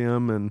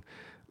stadium, and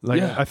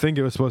like I think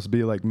it was supposed to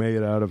be like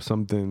made out of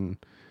something.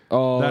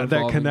 Oh,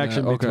 that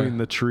connection between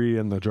the tree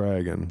and the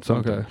dragon.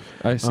 Something. Okay,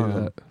 I see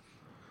that.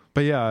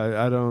 But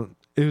yeah, I don't.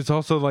 It was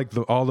also like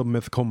all the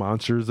mythical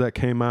monsters that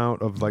came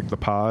out of like the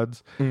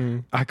pods.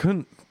 I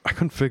couldn't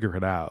figure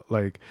it out.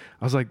 Like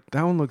I was like,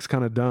 that one looks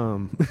kind of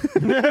dumb.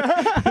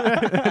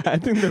 I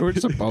think they were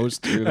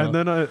supposed to. Though. And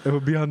then it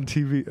would be on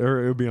TV,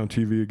 or it would be on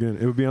TV again.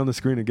 It would be on the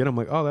screen again. I'm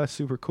like, oh, that's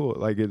super cool.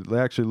 Like it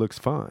actually looks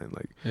fine.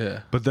 Like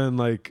yeah. But then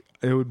like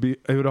it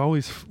would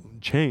always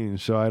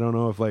change. So I don't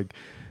know if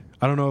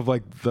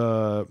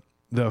the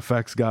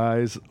effects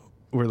guys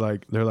were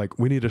like, they're like,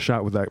 we need a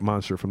shot with that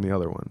monster from the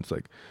other one. It's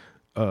like,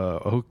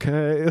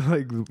 okay,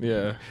 like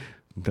yeah,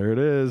 there it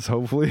is.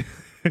 Hopefully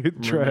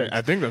it tracks.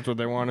 I think that's what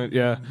they wanted.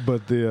 Yeah,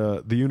 but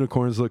the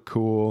unicorns look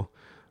cool.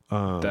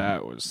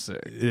 That was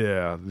sick.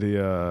 Yeah,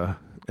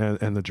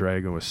 and the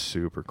dragon was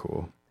super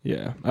cool.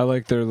 Yeah, I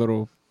like their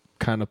little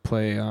kind of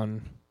play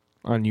on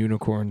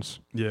unicorns.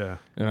 Yeah,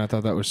 and I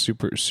thought that was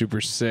super super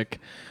sick.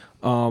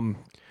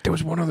 There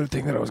was one other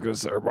thing that I was going to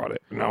say about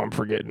it. Now I'm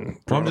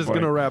forgetting. Well, I'm just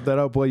going to wrap that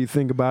up while you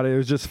think about it. It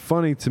was just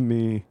funny to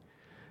me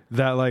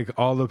that like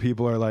all the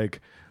people are like,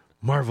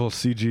 Marvel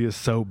CG is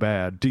so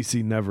bad.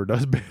 DC never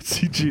does bad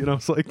CG. And I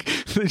was like,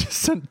 they just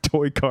sent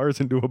toy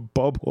cars into a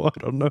bubble. I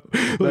don't know.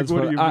 Like,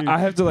 what do you mean? I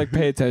have to like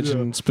pay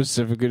attention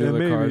specifically to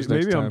the cars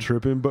next maybe time. I'm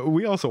tripping, but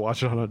we also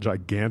watched it on a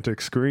gigantic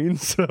screen.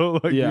 So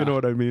like, you know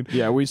what I mean?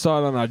 Yeah, we saw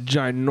it on a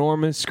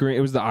ginormous screen.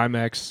 It was the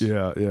IMAX.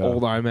 Yeah.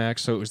 Old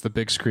IMAX. So it was the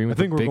big screen with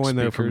I think the we're big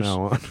going speakers.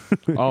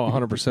 there from now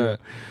on. 100%.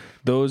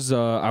 Those,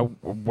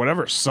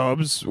 whatever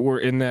subs were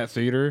in that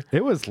theater.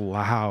 It was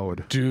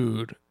loud.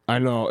 Dude. I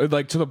know,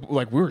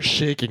 like we were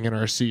shaking in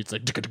our seats,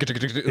 like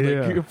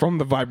from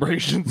the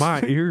vibrations.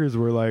 My ears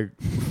were like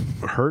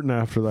hurting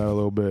after that a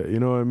little bit. You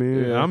know what I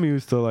mean? Yeah. I'm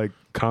used to like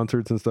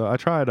concerts and stuff. I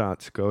try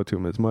not to go to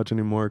them as much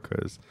anymore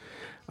because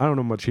I don't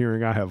know how much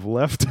hearing I have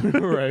left.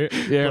 Right?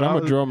 Yeah, and I'm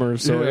a drummer,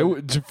 so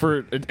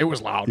it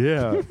was loud.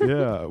 Yeah.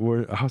 I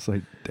was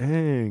like,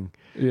 dang.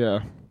 Yeah,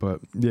 but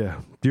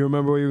yeah. Do you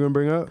remember what you were gonna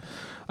bring up?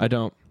 I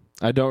don't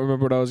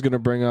remember what I was going to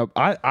bring up.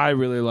 I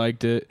really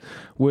liked it.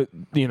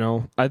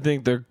 I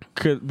think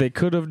they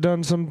could have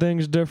done some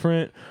things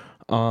different.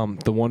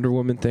 The Wonder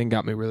Woman thing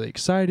got me really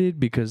excited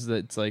because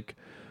it's like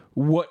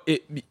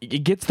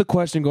it gets the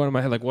question going in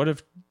my head, like what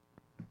if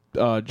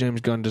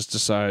James Gunn just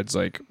decides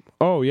like,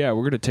 oh yeah,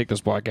 we're going to take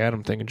this Black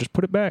Adam thing and just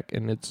put it back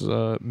and it's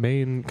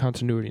main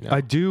continuity now.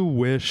 I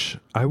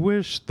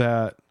wish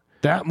that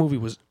movie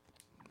was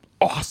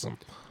awesome.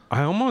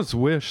 I almost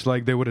wish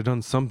like they would have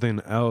done something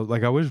else.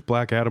 Like I wish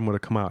Black Adam would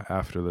have come out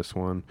after this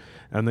one,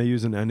 and they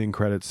use an ending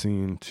credit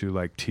scene to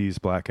like tease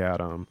Black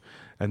Adam,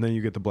 and then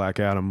you get the Black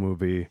Adam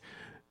movie,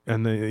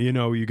 and then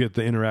you get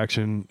the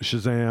interaction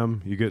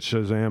Shazam. You get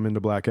Shazam into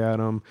Black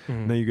Adam,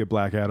 and then you get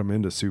Black Adam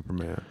into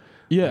Superman.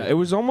 Yeah, it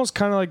was almost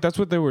kind of like that's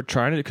what they were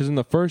trying to do. Because in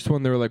the first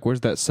one, they were like,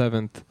 "Where's that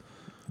seventh?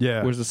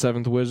 Yeah, where's the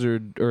seventh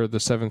wizard or the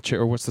seventh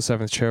chair? Or what's the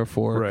seventh chair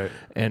for?" Right,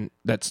 and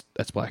that's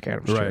Black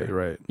Adam's chair.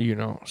 Right.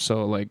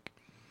 So like.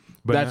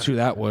 But that's who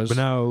that was. But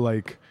now,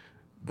 like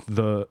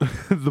the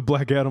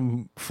Black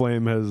Adam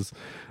flame has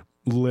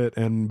lit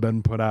and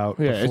been put out.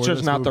 Yeah, it's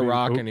just not The movie.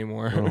 Rock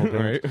anymore,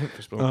 right?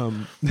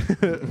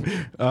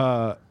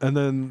 And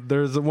then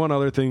there's one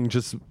other thing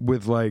just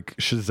with like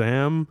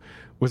Shazam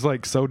was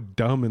like so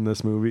dumb in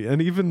this movie,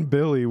 and even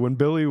Billy, when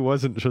Billy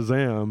wasn't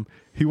Shazam,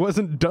 he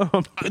wasn't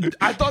dumb.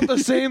 I thought the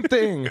same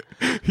thing.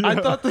 Yeah. I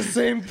thought the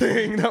same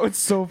thing. That was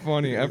so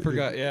funny. I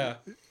forgot. Yeah,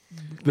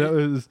 that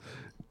was.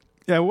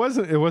 Yeah,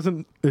 it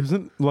wasn't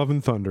Love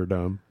and Thunder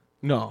dumb.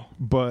 No,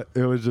 but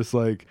it was just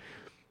like,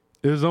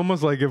 it was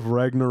almost like if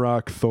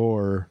Ragnarok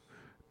Thor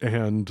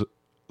and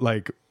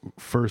like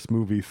first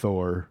movie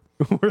Thor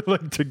were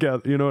like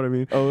together. You know what I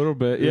mean? A little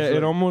bit. Yeah, like,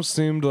 it almost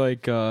seemed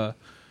like the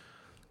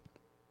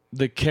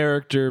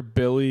character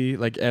Billy,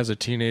 like as a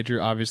teenager,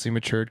 obviously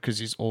matured because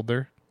he's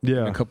older.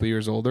 Yeah, a couple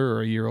years older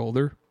or a year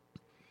older.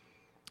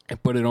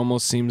 But it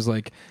almost seems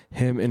like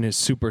him in his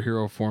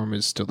superhero form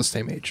is still the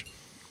same age.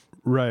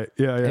 Right.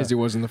 Yeah. As he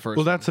was in the first.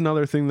 Well, that's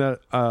another thing that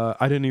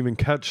I didn't even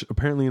catch.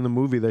 Apparently, in the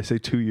movie, they say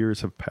 2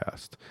 years have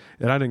passed,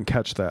 and I didn't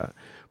catch that.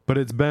 But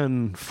it's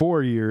been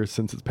 4 years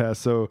since it's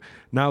passed. So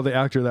now the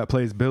actor that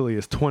plays Billy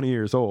is 20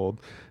 years old.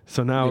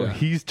 So now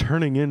he's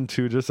turning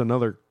into just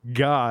another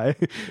guy.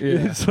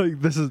 Yeah. It's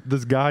like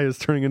this guy is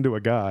turning into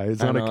a guy.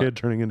 It's not a kid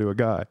turning into a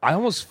guy. I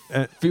almost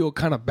feel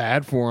kind of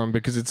bad for him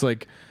because it's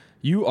like,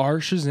 you are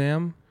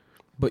Shazam,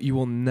 but you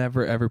will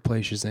never ever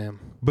play Shazam.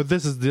 But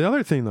this is the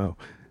other thing, though.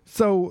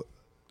 So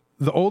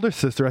the older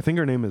sister, I think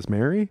her name is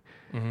Mary.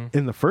 Mm-hmm.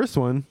 In the first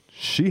one,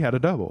 she had a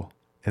double.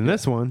 In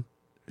this one,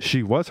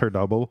 she was her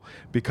double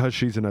because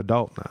she's an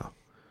adult now.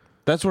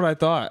 That's what I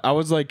thought. I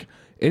was like,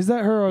 is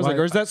that her? I was like,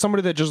 or is that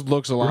somebody that just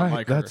looks a lot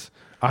like her?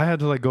 I had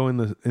to like go in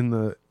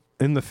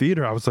the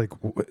theater. I was like,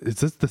 is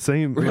this the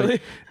same? Really?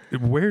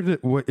 Like, where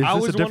did what is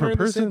this a different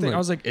person? Like, I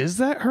was like, is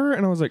that her?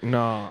 And I was like,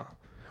 nah.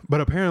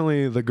 But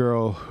apparently the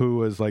girl who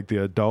was like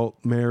the adult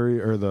Mary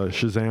or the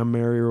Shazam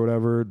Mary or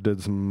whatever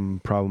did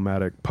some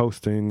problematic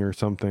posting or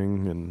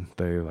something, and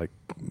they like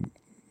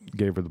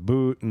gave her the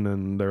boot, and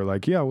then they're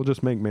like, yeah, we'll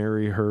just make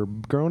Mary her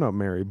grown-up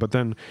Mary. But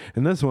then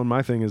in this one,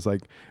 my thing is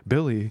like,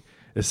 Billy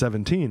is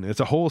 17. It's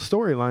a whole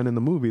storyline in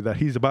the movie that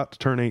he's about to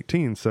turn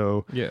 18,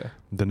 so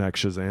the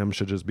next Shazam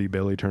should just be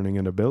Billy turning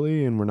into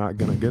Billy, and we're not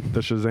gonna get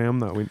the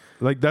Shazam that we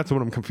like. That's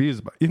what I'm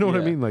confused about. You know what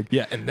I mean? Like,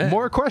 and then,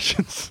 more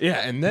questions.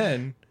 Yeah, and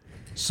then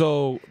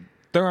so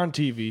they're on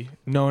TV,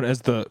 known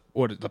as the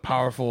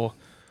powerful.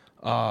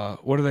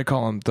 What do they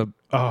call them?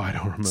 I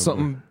don't remember.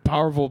 Something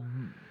powerful.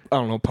 I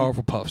don't know,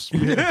 Powerful Puffs or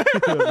something. Yeah.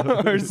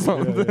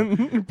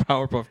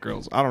 Powerpuff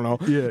Girls. I don't know.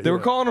 Yeah, they were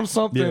calling them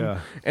something,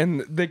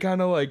 and they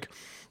kind of like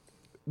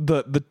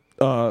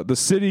the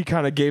city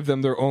kind of gave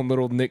them their own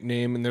little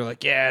nickname, and they're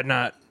like, yeah,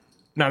 not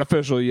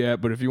official yet,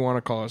 but if you want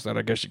to call us that,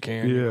 I guess you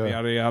can. Yeah.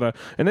 Yada yada.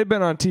 And they've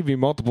been on TV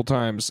multiple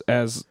times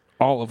as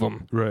all of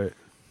them. Right.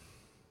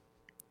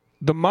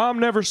 The mom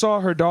never saw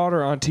her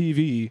daughter on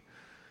TV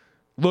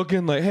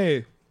looking like,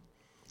 hey.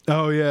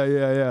 Oh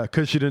yeah.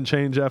 Because she didn't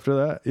change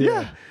after that.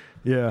 Yeah.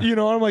 Yeah. You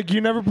know, I'm like, you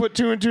never put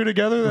two and two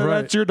together that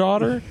that's your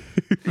daughter?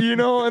 You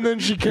know, and then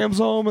she comes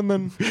home and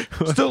then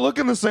still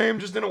looking the same,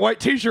 just in a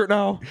white T-shirt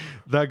now.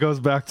 That goes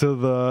back to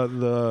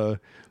the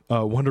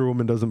Wonder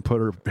Woman doesn't put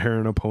her hair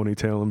in a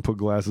ponytail and put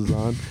glasses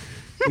on.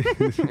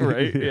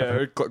 Right?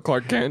 Yeah.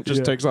 Clark Kent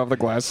just takes off the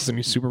glasses and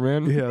he's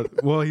Superman. Yeah.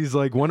 Well, he's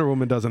like, Wonder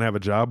Woman doesn't have a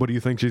job. What do you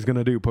think she's going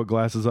to do? Put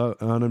glasses on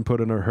and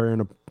put in her hair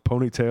in a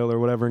ponytail or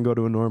whatever and go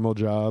to a normal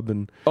job?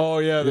 And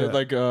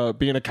like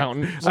be an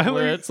accountant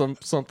somewhere at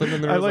something.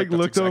 And I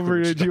looked over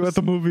at you at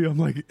the movie. I'm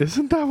like,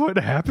 isn't that what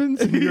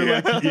happens? And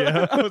you're like,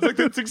 yeah. I was like,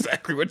 that's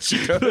exactly what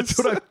she does. That's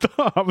what I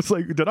thought. I was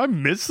like, did I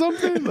miss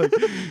something? Like,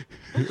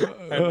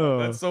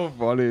 that's so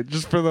funny.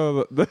 Just for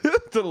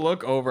the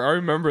look over. I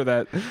remember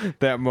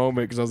that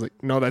moment because I was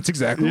like, no, that's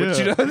exactly what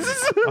she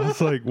does. I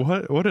was like,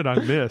 what did I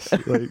miss?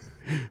 Like,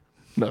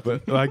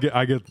 nothing. I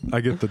get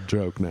the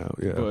joke now.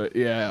 Yeah. But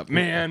yeah,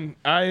 man,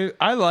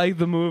 I like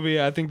the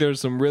movie. I think there's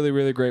some really,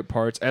 really great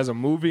parts as a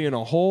movie in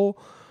a whole.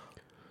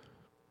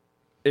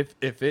 If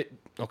it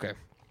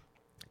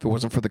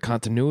wasn't for the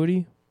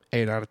continuity,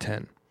 8 out of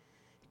 10.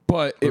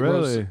 But it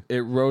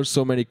rose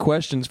so many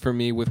questions for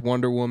me with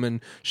Wonder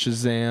Woman,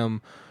 Shazam,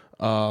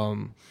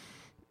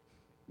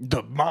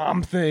 the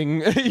mom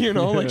thing, you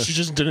know, like she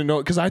just didn't know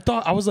it. Because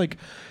I was like,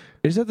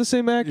 is that the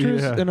same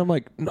actress? Yeah. And I'm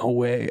like, no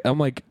way. I'm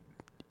like,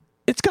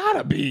 it's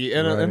gotta be.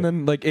 And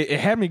then like it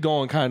had me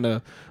going kind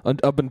of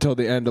up until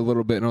the end a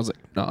little bit, and I was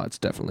like, no, it's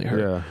definitely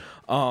her.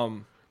 Yeah.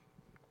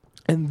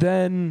 And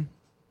then,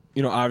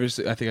 you know,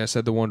 obviously, I think I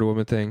said the Wonder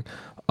Woman thing,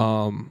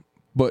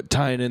 but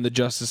tying in the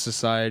Justice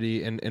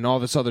Society and all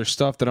this other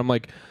stuff that I'm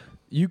like,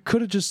 you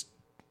could have just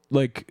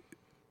like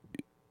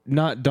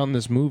not done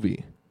this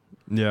movie.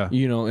 Yeah.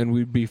 You know, and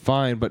we'd be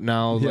fine, but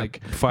now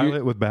like file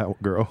it with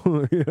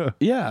Batgirl.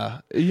 Yeah.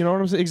 You know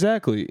what I'm saying?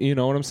 Exactly. You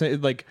know what I'm saying?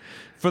 Like,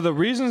 for the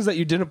reasons that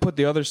you didn't put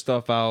the other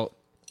stuff out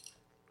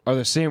are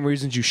the same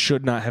reasons you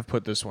should not have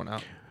put this one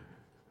out.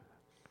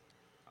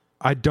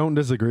 I don't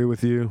disagree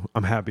with you.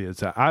 I'm happy it's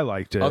that. I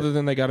liked it. Other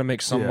than they got to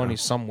make some money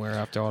somewhere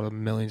after all the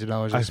millions of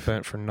dollars they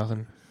spent for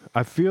nothing.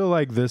 I feel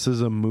like this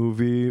is a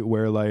movie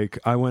where like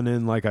I went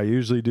in like I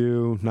usually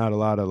do, not a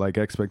lot of like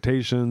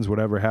expectations,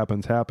 whatever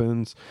happens,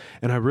 happens.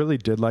 And I really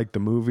did like the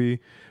movie,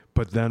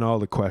 but then all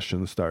the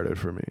questions started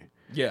for me.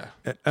 Yeah.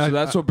 So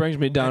that's what brings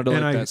me down to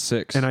like that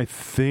 6. And I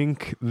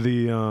think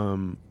the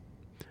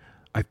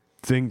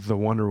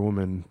Wonder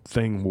Woman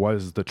thing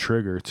was the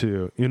trigger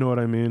too. You know what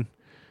I mean?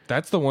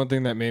 That's the one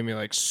thing that made me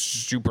like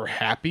super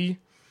happy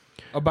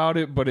about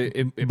it, but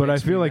it but I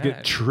makes feel me like mad.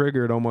 it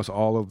triggered almost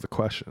all of the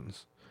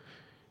questions.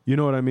 You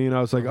know what I mean?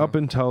 I was like, up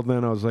until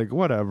then, I was like,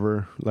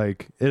 whatever.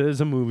 Like, it is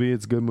a movie.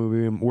 It's a good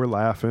movie. And we're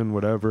laughing,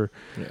 whatever.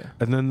 Yeah.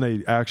 And then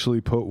they actually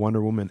put Wonder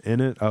Woman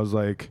in it. I was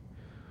like,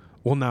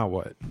 well, now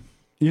what?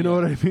 You know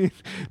what I mean?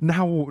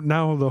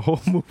 Now the whole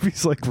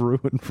movie's like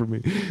ruined for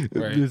me.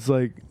 Right. It's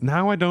like,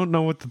 now I don't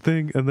know what to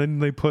think. And then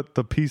they put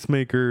the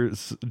Peacemaker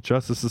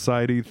Justice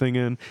Society thing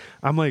in.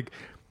 I'm like,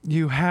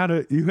 you had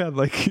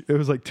like, it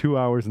was like 2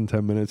 hours and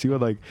 10 minutes. You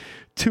had like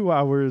 2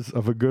 hours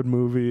of a good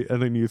movie,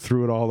 and then you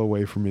threw it all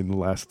away from me in the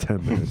last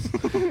 10 minutes.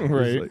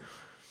 Right. Like,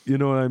 you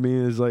know what I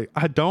mean? It's like,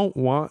 I don't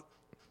want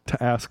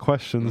to ask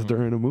questions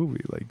during a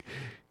movie. Like,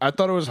 I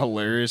thought it was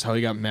hilarious how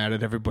he got mad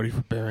at everybody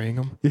for burying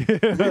him. yeah.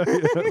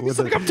 He's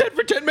like, I'm dead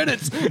for 10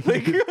 minutes.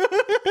 Like,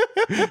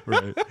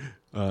 right.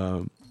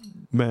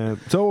 Man.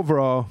 So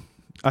overall,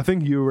 I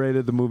think you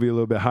rated the movie a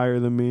little bit higher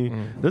than me.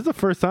 This is the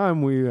first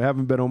time we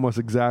haven't been almost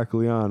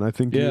exactly on. I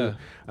think you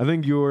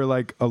were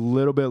like a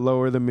little bit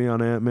lower than me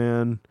on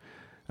Ant-Man,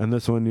 and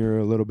this one you're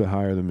a little bit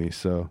higher than me.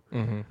 So,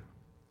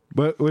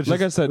 but like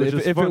I said,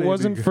 if it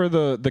wasn't for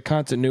the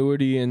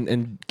continuity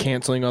and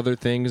canceling other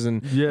things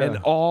and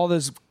all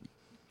this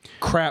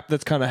crap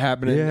that's kind of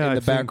happening in the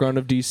background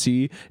of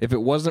DC, if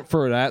it wasn't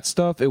for that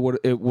stuff, it would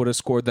have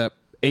scored that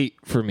 8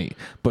 for me,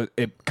 but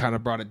it kind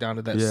of brought it down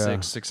to that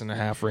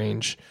 6.5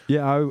 range.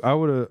 Yeah, I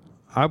would have.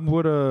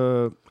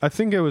 I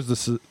think it was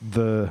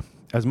the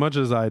as much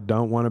as I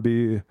don't want to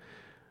be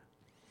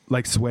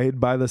like swayed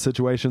by the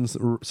situations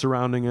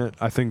surrounding it,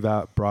 I think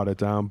that brought it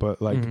down.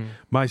 But like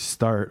my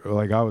start,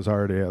 like I was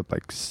already at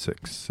like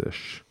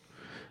 6-ish,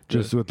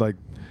 just with like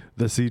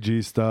the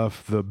CG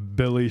stuff, the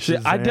Billy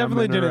Shazam. I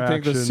definitely didn't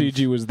think the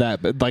CG was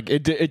that, but like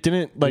it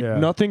didn't like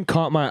nothing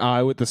caught my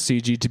eye with the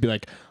CG to be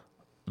like,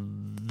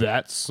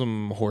 that's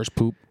some horse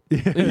poop.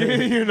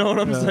 You know what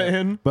I'm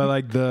saying? But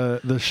like the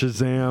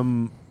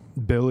Shazam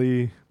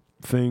Billy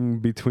thing,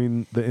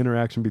 between the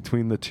interaction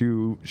between the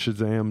two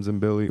Shazams and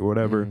Billy or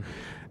whatever,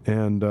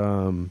 and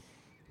I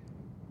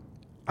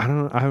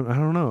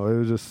don't know. It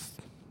was just,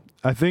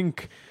 I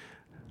think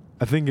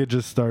it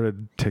just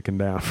started ticking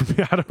down for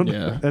me. I don't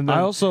know. And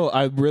then,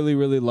 I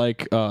really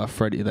like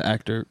Freddy, the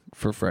actor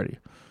for Freddy,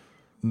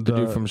 the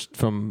dude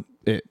from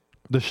It.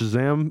 The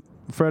Shazam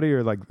Freddy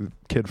or like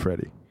Kid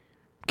Freddy?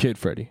 Kid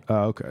Freddy.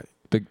 Oh, okay.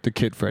 The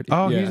Kid Freddy.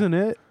 Oh, he's in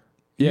it?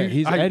 Yeah,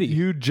 he's Eddie.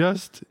 You've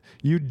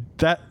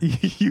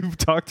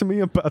talked to me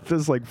about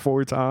this like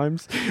 4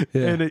 times,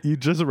 and you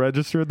just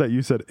registered that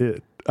you said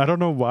It. I don't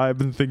know why I've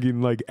been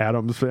thinking like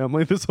Addams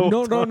Family this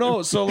whole time.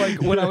 No. So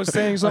like when I was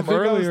saying something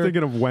earlier, I was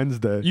thinking of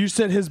Wednesday. You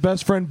said his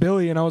best friend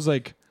Billy, and I was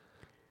like,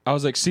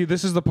 see,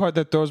 this is the part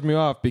that throws me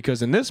off,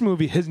 because in this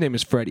movie his name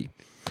is Freddy,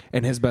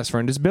 and his best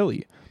friend is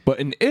Billy, but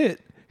in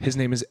It, his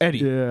name is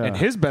Eddie, and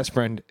his best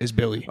friend is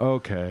Billy.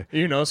 Okay.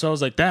 You know, so I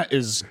was like, that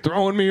is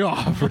throwing me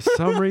off. For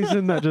some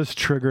reason, that just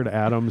triggered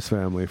Addams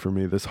Family for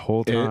me this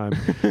whole time.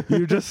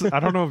 I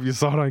don't know if you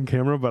saw it on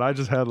camera, but I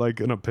just had like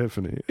an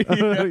epiphany.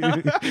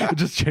 It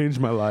just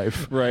changed my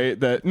life.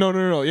 Right.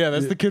 No. Yeah,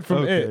 that's the kid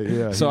from It.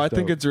 Yeah, so I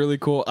think it's really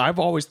cool. I've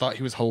always thought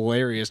he was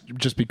hilarious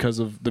just because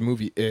of the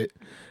movie It.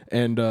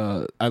 And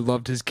I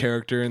loved his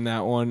character in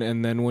that one.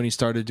 And then when he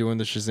started doing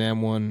the Shazam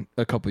one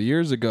a couple of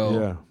years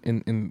ago,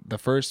 in the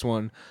first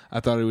one, I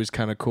thought it was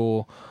kind of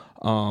cool.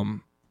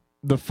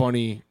 The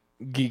funny,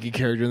 geeky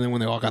character. And then when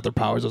they all got their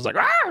powers, I was like,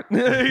 ah!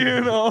 You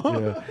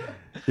know?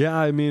 Yeah,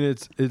 I mean,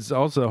 it's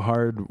also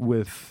hard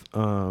with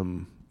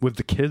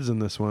the kids in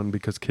this one,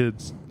 because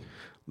kids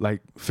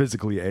like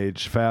physically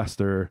age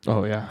faster.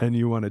 Oh yeah. And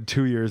you wanted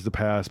 2 years to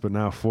pass, but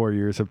now 4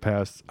 years have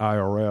passed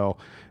IRL.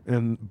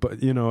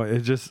 But you know,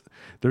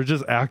 they're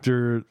just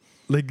actor,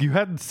 like you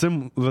had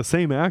the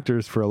same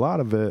actors for a lot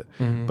of it,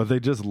 but they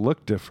just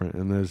look different,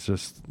 and there's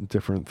just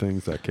different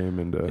things that came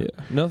into it.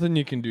 Nothing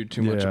you can do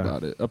too much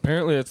about it.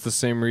 Apparently that's the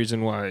same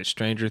reason why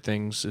Stranger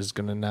Things is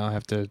gonna now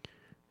have to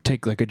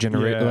take like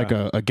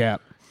a a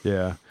gap.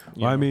 Yeah.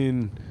 Well, I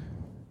mean,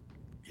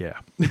 yeah.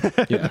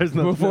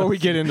 Before we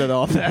get into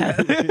all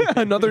that,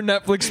 another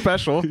Netflix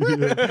special.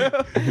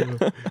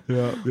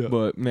 Yeah.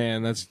 But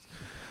man, that's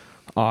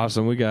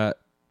awesome. What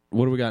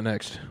do we got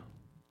next?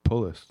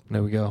 Pull us.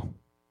 There we go.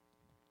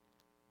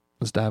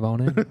 Let's dive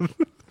on in.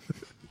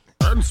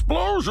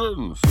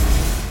 Explosions!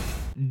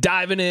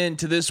 Diving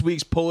into this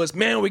week's pull list.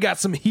 Man, we got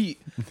some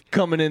heat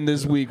coming in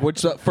this week.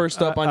 What's up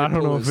first up on your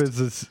pull list? I don't know if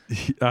it's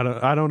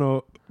I don't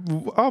know.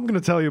 I'm going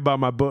to tell you about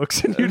my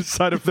books, and you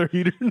decide if they're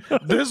heat or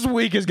not. This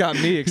week has got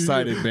me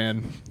excited,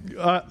 man.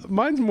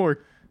 Mine's more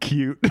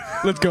cute.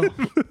 Let's go.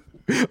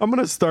 I'm going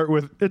to start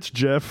with It's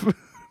Jeff,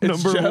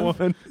 number Jeff.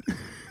 1.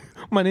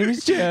 My name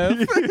is Jeff.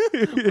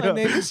 My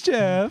name is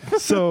Jeff.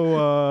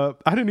 So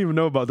I didn't even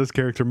know about this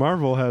character.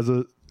 Marvel has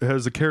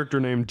a character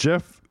named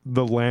Jeff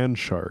the Land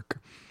Shark,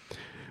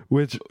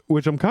 which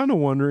I'm kind of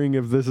wondering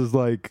if this is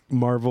like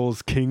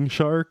Marvel's King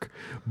Shark,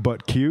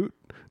 but cute.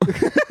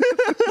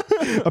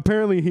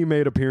 Apparently he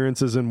made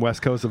appearances in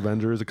West Coast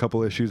Avengers, a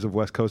couple issues of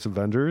West Coast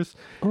Avengers,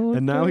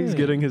 and now he's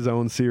getting his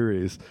own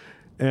series.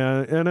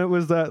 And it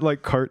was that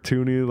like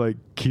cartoony, like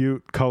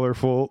cute,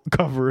 colorful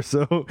cover.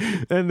 So,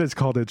 and it's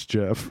called It's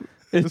Jeff.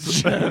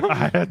 It's Jeff.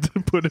 I had to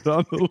put it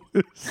on the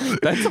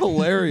list. That's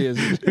hilarious.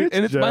 And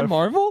it's by Jeff.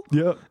 Marvel?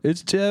 Yep.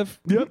 It's Jeff.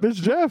 Yep, it's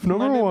Jeff,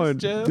 number My name is one.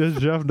 Jeff. It's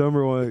Jeff,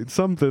 number one.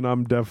 Something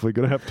I'm definitely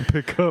gonna have to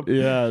pick up.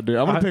 Yeah, dude.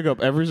 I'm gonna pick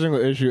up every single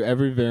issue,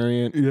 every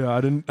variant. Yeah,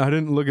 I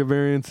didn't look at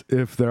variants.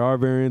 If there are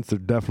variants, they're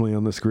definitely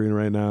on the screen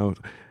right now.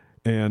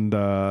 And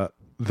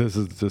this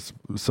is just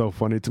so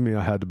funny to me.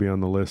 I had to be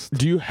on the list.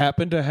 Do you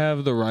happen to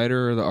have the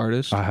writer or the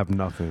artist? I have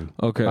nothing.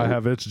 Okay. I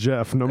have It's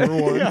Jeff, number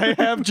one. I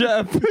have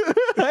Jeff.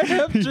 I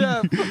have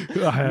Jeff.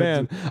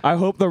 Man, I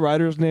hope the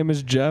writer's name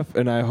is Jeff,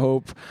 and I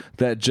hope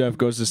that Jeff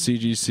goes to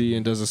CGC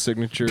and does a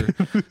signature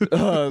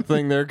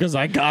thing there, because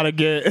I gotta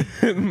get.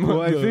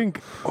 Well, I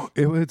think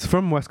it's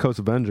from West Coast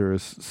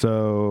Avengers,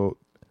 so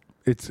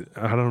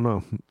I don't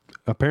know.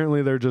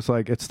 Apparently, they're just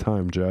like, it's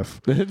time,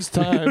 Jeff. It's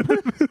time.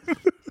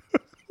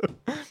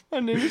 My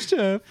name is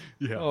Jeff.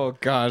 Yeah. Oh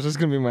gosh, this is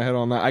gonna be my head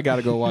all night. I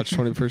gotta go watch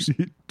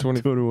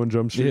 21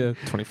 Jump Street. Yeah,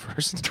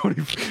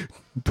 21st.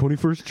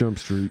 21st Jump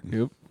Street.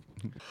 Yep.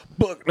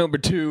 Book number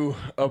 2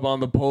 up on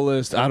the pull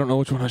list. I don't know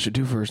which one I should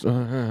do first.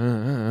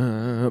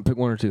 Pick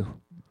one or two.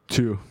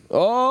 2.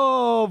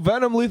 Oh,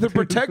 Venom Lethal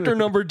Protector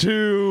number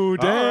 2.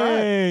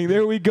 Dang. Right.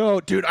 There we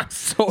go. Dude, I'm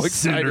so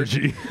excited.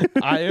 Synergy.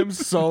 I am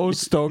so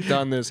stoked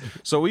on this.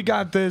 So we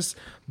got this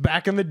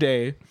back in the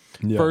day.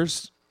 Yeah.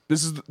 First,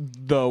 this is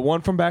the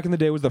one from back in the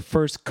day, was the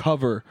first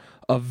cover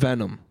of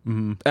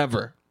Venom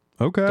ever.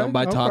 Okay. Done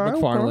by Todd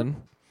McFarlane. Okay.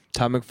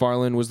 Todd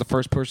McFarlane was the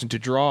first person to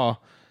draw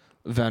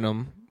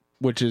Venom,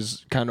 which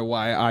is kind of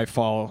why I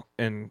fall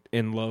in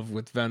love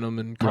with Venom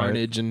and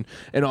Carnage and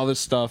all this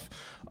stuff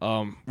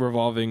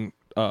revolving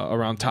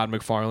around Todd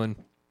McFarlane.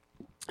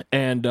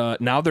 And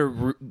now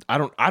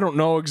I don't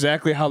know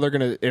exactly how they're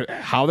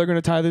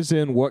gonna tie this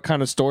in, what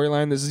kind of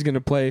storyline this is gonna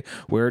play,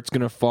 where it's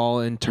gonna fall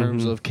in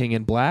terms of King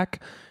in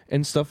Black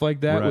and stuff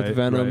like that, with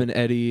Venom and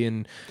Eddie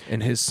and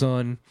his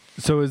son.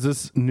 So is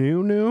this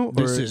new?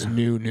 This is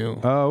new.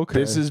 Oh, okay.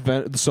 This is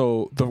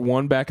so the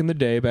one back in the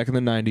day, back in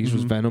the 90s,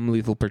 was Venom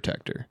Lethal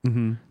Protector.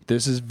 Mm-hmm.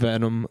 This is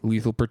Venom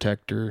Lethal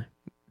Protector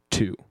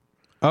 2.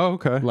 Oh,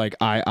 okay. Like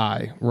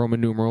I Roman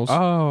numerals.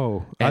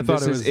 Oh, and I thought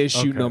this it was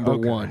issue number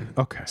 1.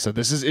 Okay. So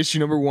this is issue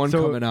number 1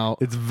 coming out.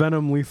 It's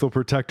Venom Lethal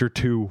Protector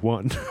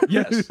 2-1.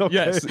 Yes. Okay.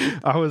 Yes.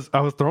 I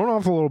was thrown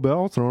off a little bit.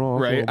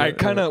 Right. I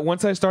kind of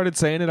once I started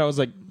saying it, I was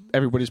like,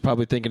 everybody's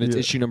probably thinking it's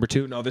issue number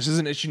 2. No, this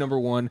isn't issue number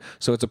 1.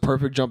 So it's a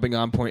perfect jumping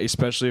on point,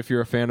 especially if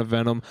you're a fan of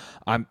Venom.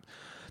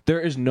 There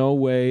is no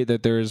way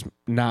that there is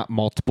not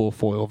multiple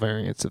foil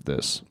variants of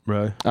this.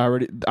 Right.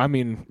 I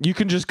mean, you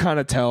can just kind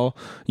of tell.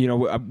 You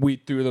know, we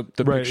threw the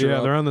picture. Yeah,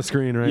 up. they're on the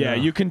screen right now. Yeah,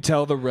 you can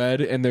tell the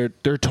red, and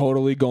they're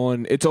totally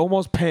going. It's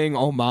almost paying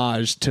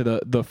homage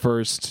to the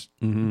first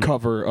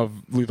cover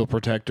of Lethal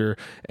Protector,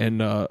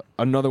 and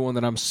another one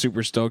that I'm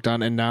super stoked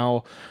on. And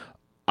now,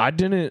 I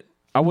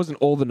wasn't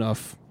old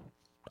enough.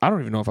 I don't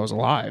even know if I was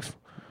alive,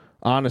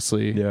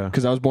 honestly. Yeah.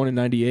 Because I was born in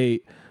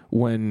 '98.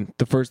 When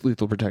the first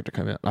Lethal Protector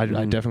came out. I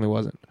definitely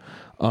wasn't.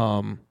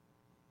 Now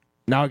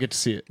I get to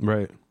see it.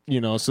 Right. You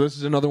know, so this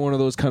is another one of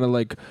those kind of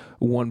like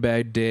one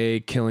bad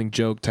day killing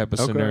joke type of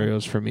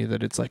scenarios for me,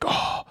 that it's like,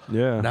 oh,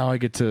 yeah, now I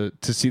get to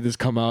see this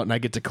come out, and I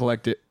get to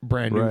collect it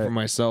brand new for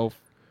myself,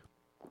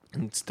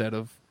 instead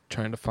of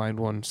trying to find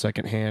one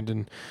secondhand,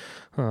 and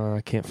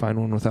I can't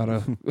find one without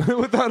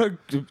a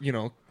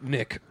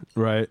nick.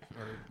 Right.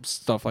 Or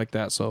stuff like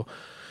that. So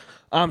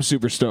I'm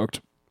super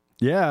stoked.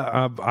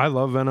 Yeah, I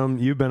love Venom.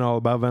 You've been all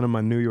about Venom. I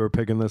knew you were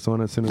picking this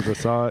one as soon as I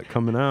saw it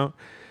coming out.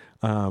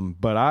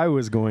 But I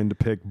was going to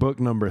pick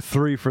book number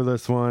 3 for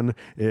this one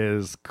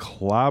is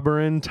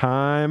Clobbering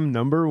Time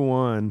number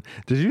 1.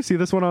 Did you see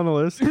this one on the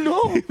list?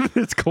 No.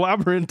 It's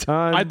Clobbering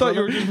Time. I thought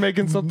you were just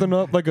making something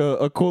up, like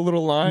a cool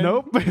little line.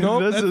 Nope. That's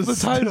the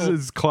title.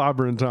 This is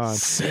Clobbering Time.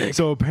 Sick.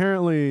 So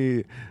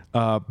apparently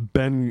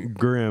Ben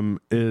Grimm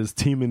is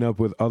teaming up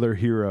with other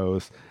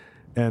heroes.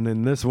 And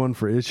in this one,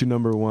 for issue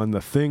number 1,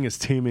 the Thing is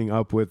teaming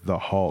up with the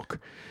Hulk.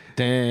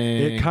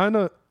 Dang.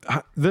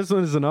 This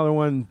one is another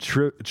one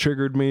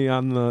triggered me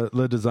on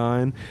the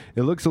design.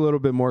 It looks a little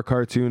bit more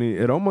cartoony.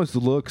 It almost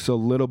looks a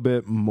little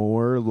bit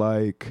more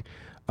like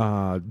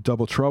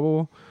Double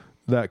Trouble,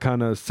 that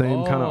kind of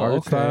same kind of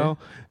art style.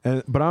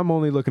 But I'm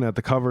only looking at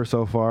the cover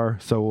so far,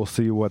 so we'll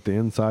see what the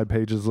inside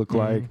pages look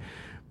like.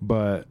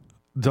 But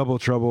Double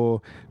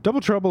Trouble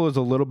is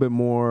a little bit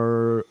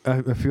more,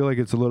 I feel like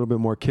it's a little bit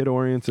more kid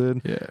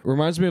oriented. Yeah,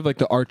 reminds me of like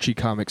the Archie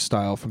comic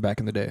style from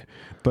back in the day.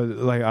 But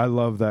like I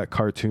love that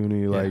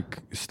cartoony like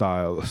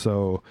style.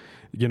 So,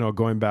 you know,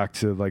 going back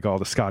to like all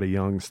the Scotty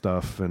Young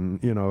stuff, and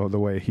you know the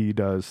way he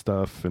does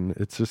stuff, and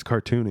it's just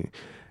cartoony.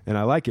 and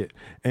I like it.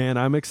 And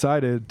I'm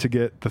excited to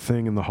get the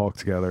Thing and the Hulk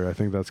together. I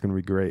think that's going to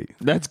be great.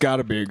 That's got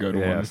to be a good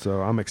one. Yeah,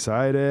 so I'm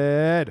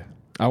excited.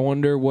 I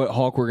wonder what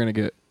Hulk we're going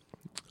to get.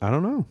 I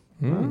don't know.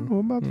 We're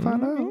about to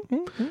find out.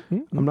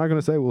 I'm not going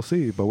to say we'll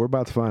see, but we're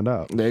about to find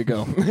out. There you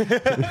go.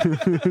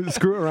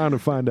 Screw around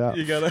and find out.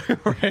 You got to,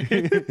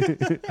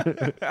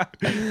 right?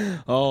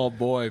 Oh,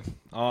 boy.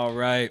 All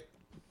right.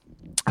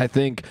 I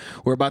think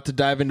we're about to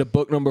dive into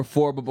book number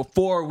 4. But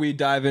before we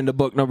dive into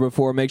book number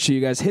 4, make sure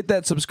you guys hit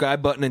that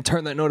subscribe button and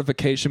turn that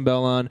notification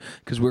bell on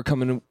because we're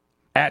coming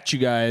at you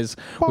guys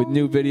with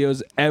new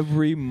videos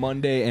every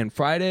Monday and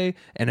Friday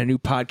and a new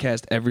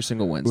podcast every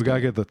single Wednesday. We got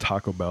to get the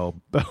Taco Bell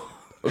bell.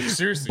 Oh,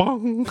 seriously.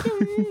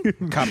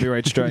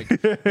 Copyright strike.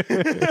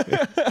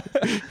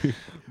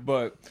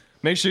 But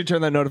make sure you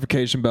turn that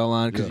notification bell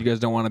on because you guys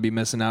don't want to be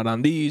missing out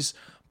on these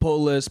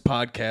pull lists,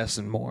 podcasts,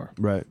 and more.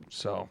 Right.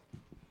 So,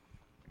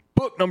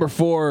 book number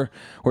 4,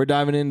 we're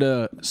diving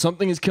into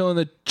Something is Killing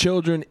the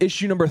Children,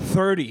 issue number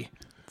 30.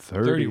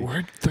 30.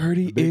 We're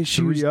 30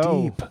 issues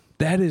 3-0. deep.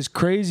 That is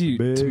crazy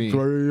to me.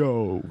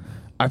 3-0.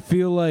 I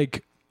feel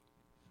like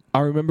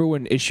I remember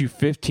when issue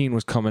 15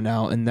 was coming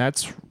out, and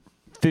that's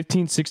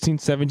 15, 16,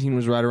 17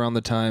 was right around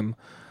the time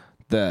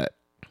that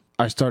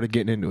I started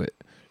getting into it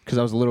because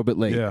I was a little bit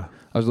late. Yeah.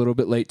 I was a little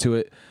bit late to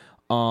it.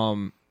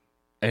 And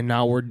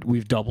now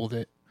we've doubled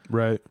it.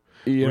 Right.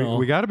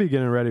 We got to be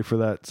getting ready for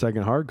that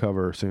second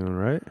hardcover soon,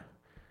 right?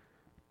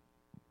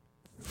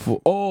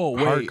 Oh,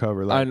 wait.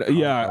 Hardcover.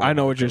 I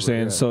know what you're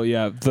saying.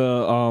 Yeah.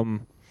 So,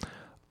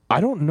 I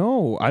don't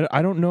know.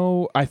 I don't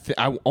know. I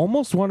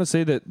almost want to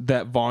say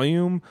that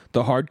volume,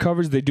 the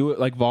hardcovers, they do it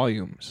like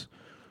volumes.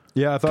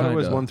 Yeah, I thought it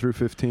was Kinda. 1 through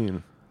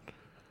 15.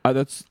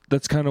 That's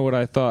kind of what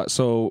I thought.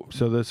 So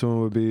this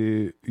one would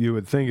be, you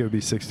would think it would be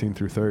 16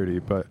 through 30,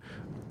 but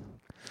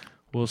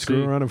we'll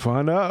screw see. around and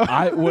find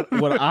out.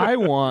 What I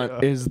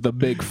want is the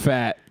big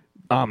fat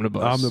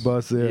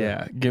omnibus.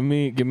 Yeah. Give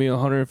me a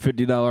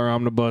 $150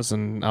 omnibus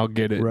and I'll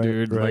get it,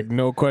 dude. Right. Like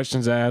no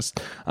questions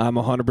asked. I'm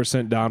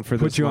 100% down for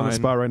this. Put you on the line.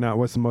 spot right now.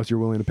 What's the most you're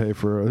willing to pay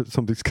for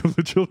Something's Killing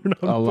the Children?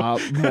 A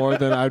lot more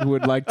than I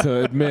would like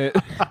to admit.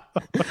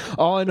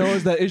 All I know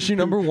is that issue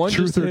number 1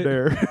 Truth just or hit.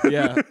 dare.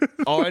 Yeah.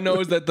 All I know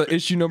is that the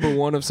issue number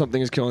 1 of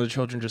Something is Killing the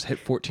Children just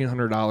hit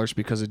 $1,400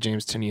 because of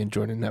James Tinian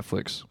joining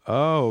Netflix.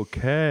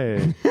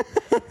 Okay.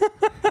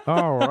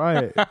 All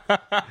right.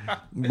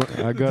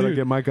 I got to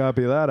get my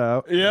copy of that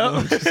out.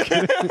 Yeah.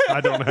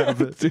 I don't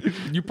have it. Dude,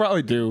 you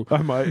probably do.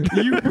 I might.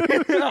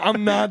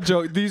 I'm not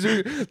joking.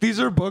 These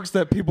are books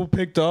that people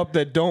picked up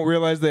that don't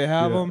realize they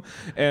have them.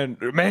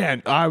 And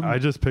man, I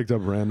just picked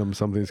up random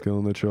Something's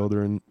Killing the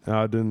Children.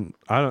 I didn't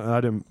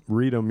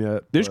read them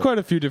yet. There's quite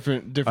a few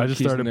different. I just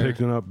keys started in there.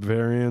 picking up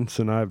variants,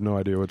 and I have no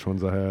idea which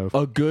ones I have.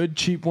 A good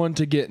cheap one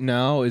to get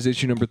now is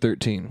issue number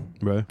 13.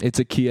 Right. It's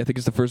a key. I think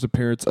it's the first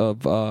appearance of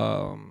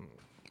Barack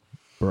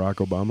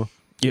Obama.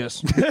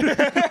 Yes.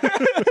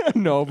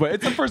 No, but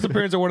it's the first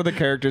appearance of one of the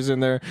characters in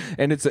there,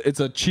 and it's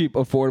a cheap,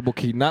 affordable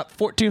key. Not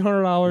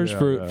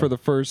 $1,400 for the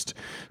first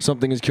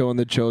Something is Killing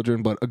the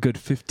Children, but a good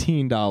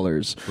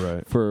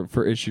 $15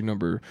 for issue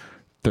number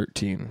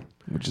 13,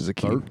 which is a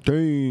key.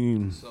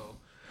 13. So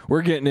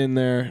we're getting in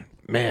there,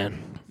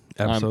 man.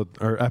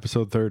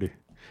 Episode 30.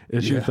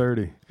 Issue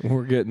 30.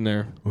 We're getting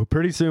there. Well,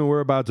 pretty soon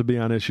we're about to be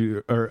on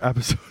episodes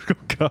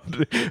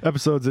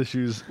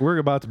issues. We're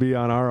about to be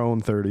on our own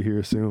 30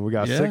 here soon. We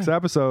got 6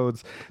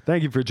 episodes.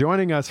 Thank you for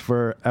joining us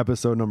for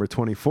episode number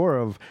 24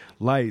 of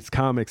Lights,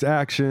 Comics,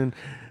 Action.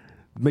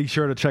 Make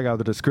sure to check out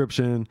the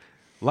description.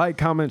 Like,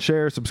 comment,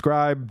 share,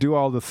 subscribe, do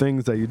all the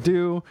things that you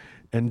do.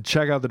 And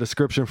check out the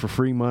description for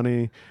free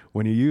money.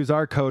 When you use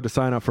our code to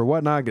sign up for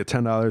Whatnot, get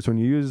 $10. When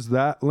you use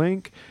that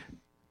link,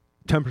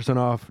 10%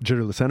 off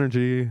Jitterless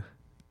Energy.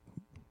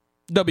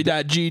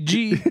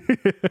 W.GG.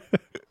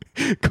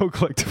 Go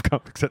Collective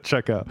Comics at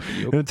checkout.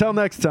 And until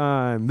next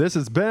time, this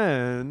has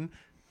been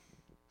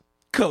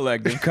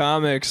Collective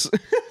Comics.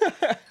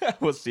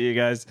 We'll see you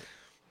guys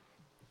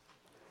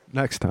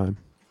next time.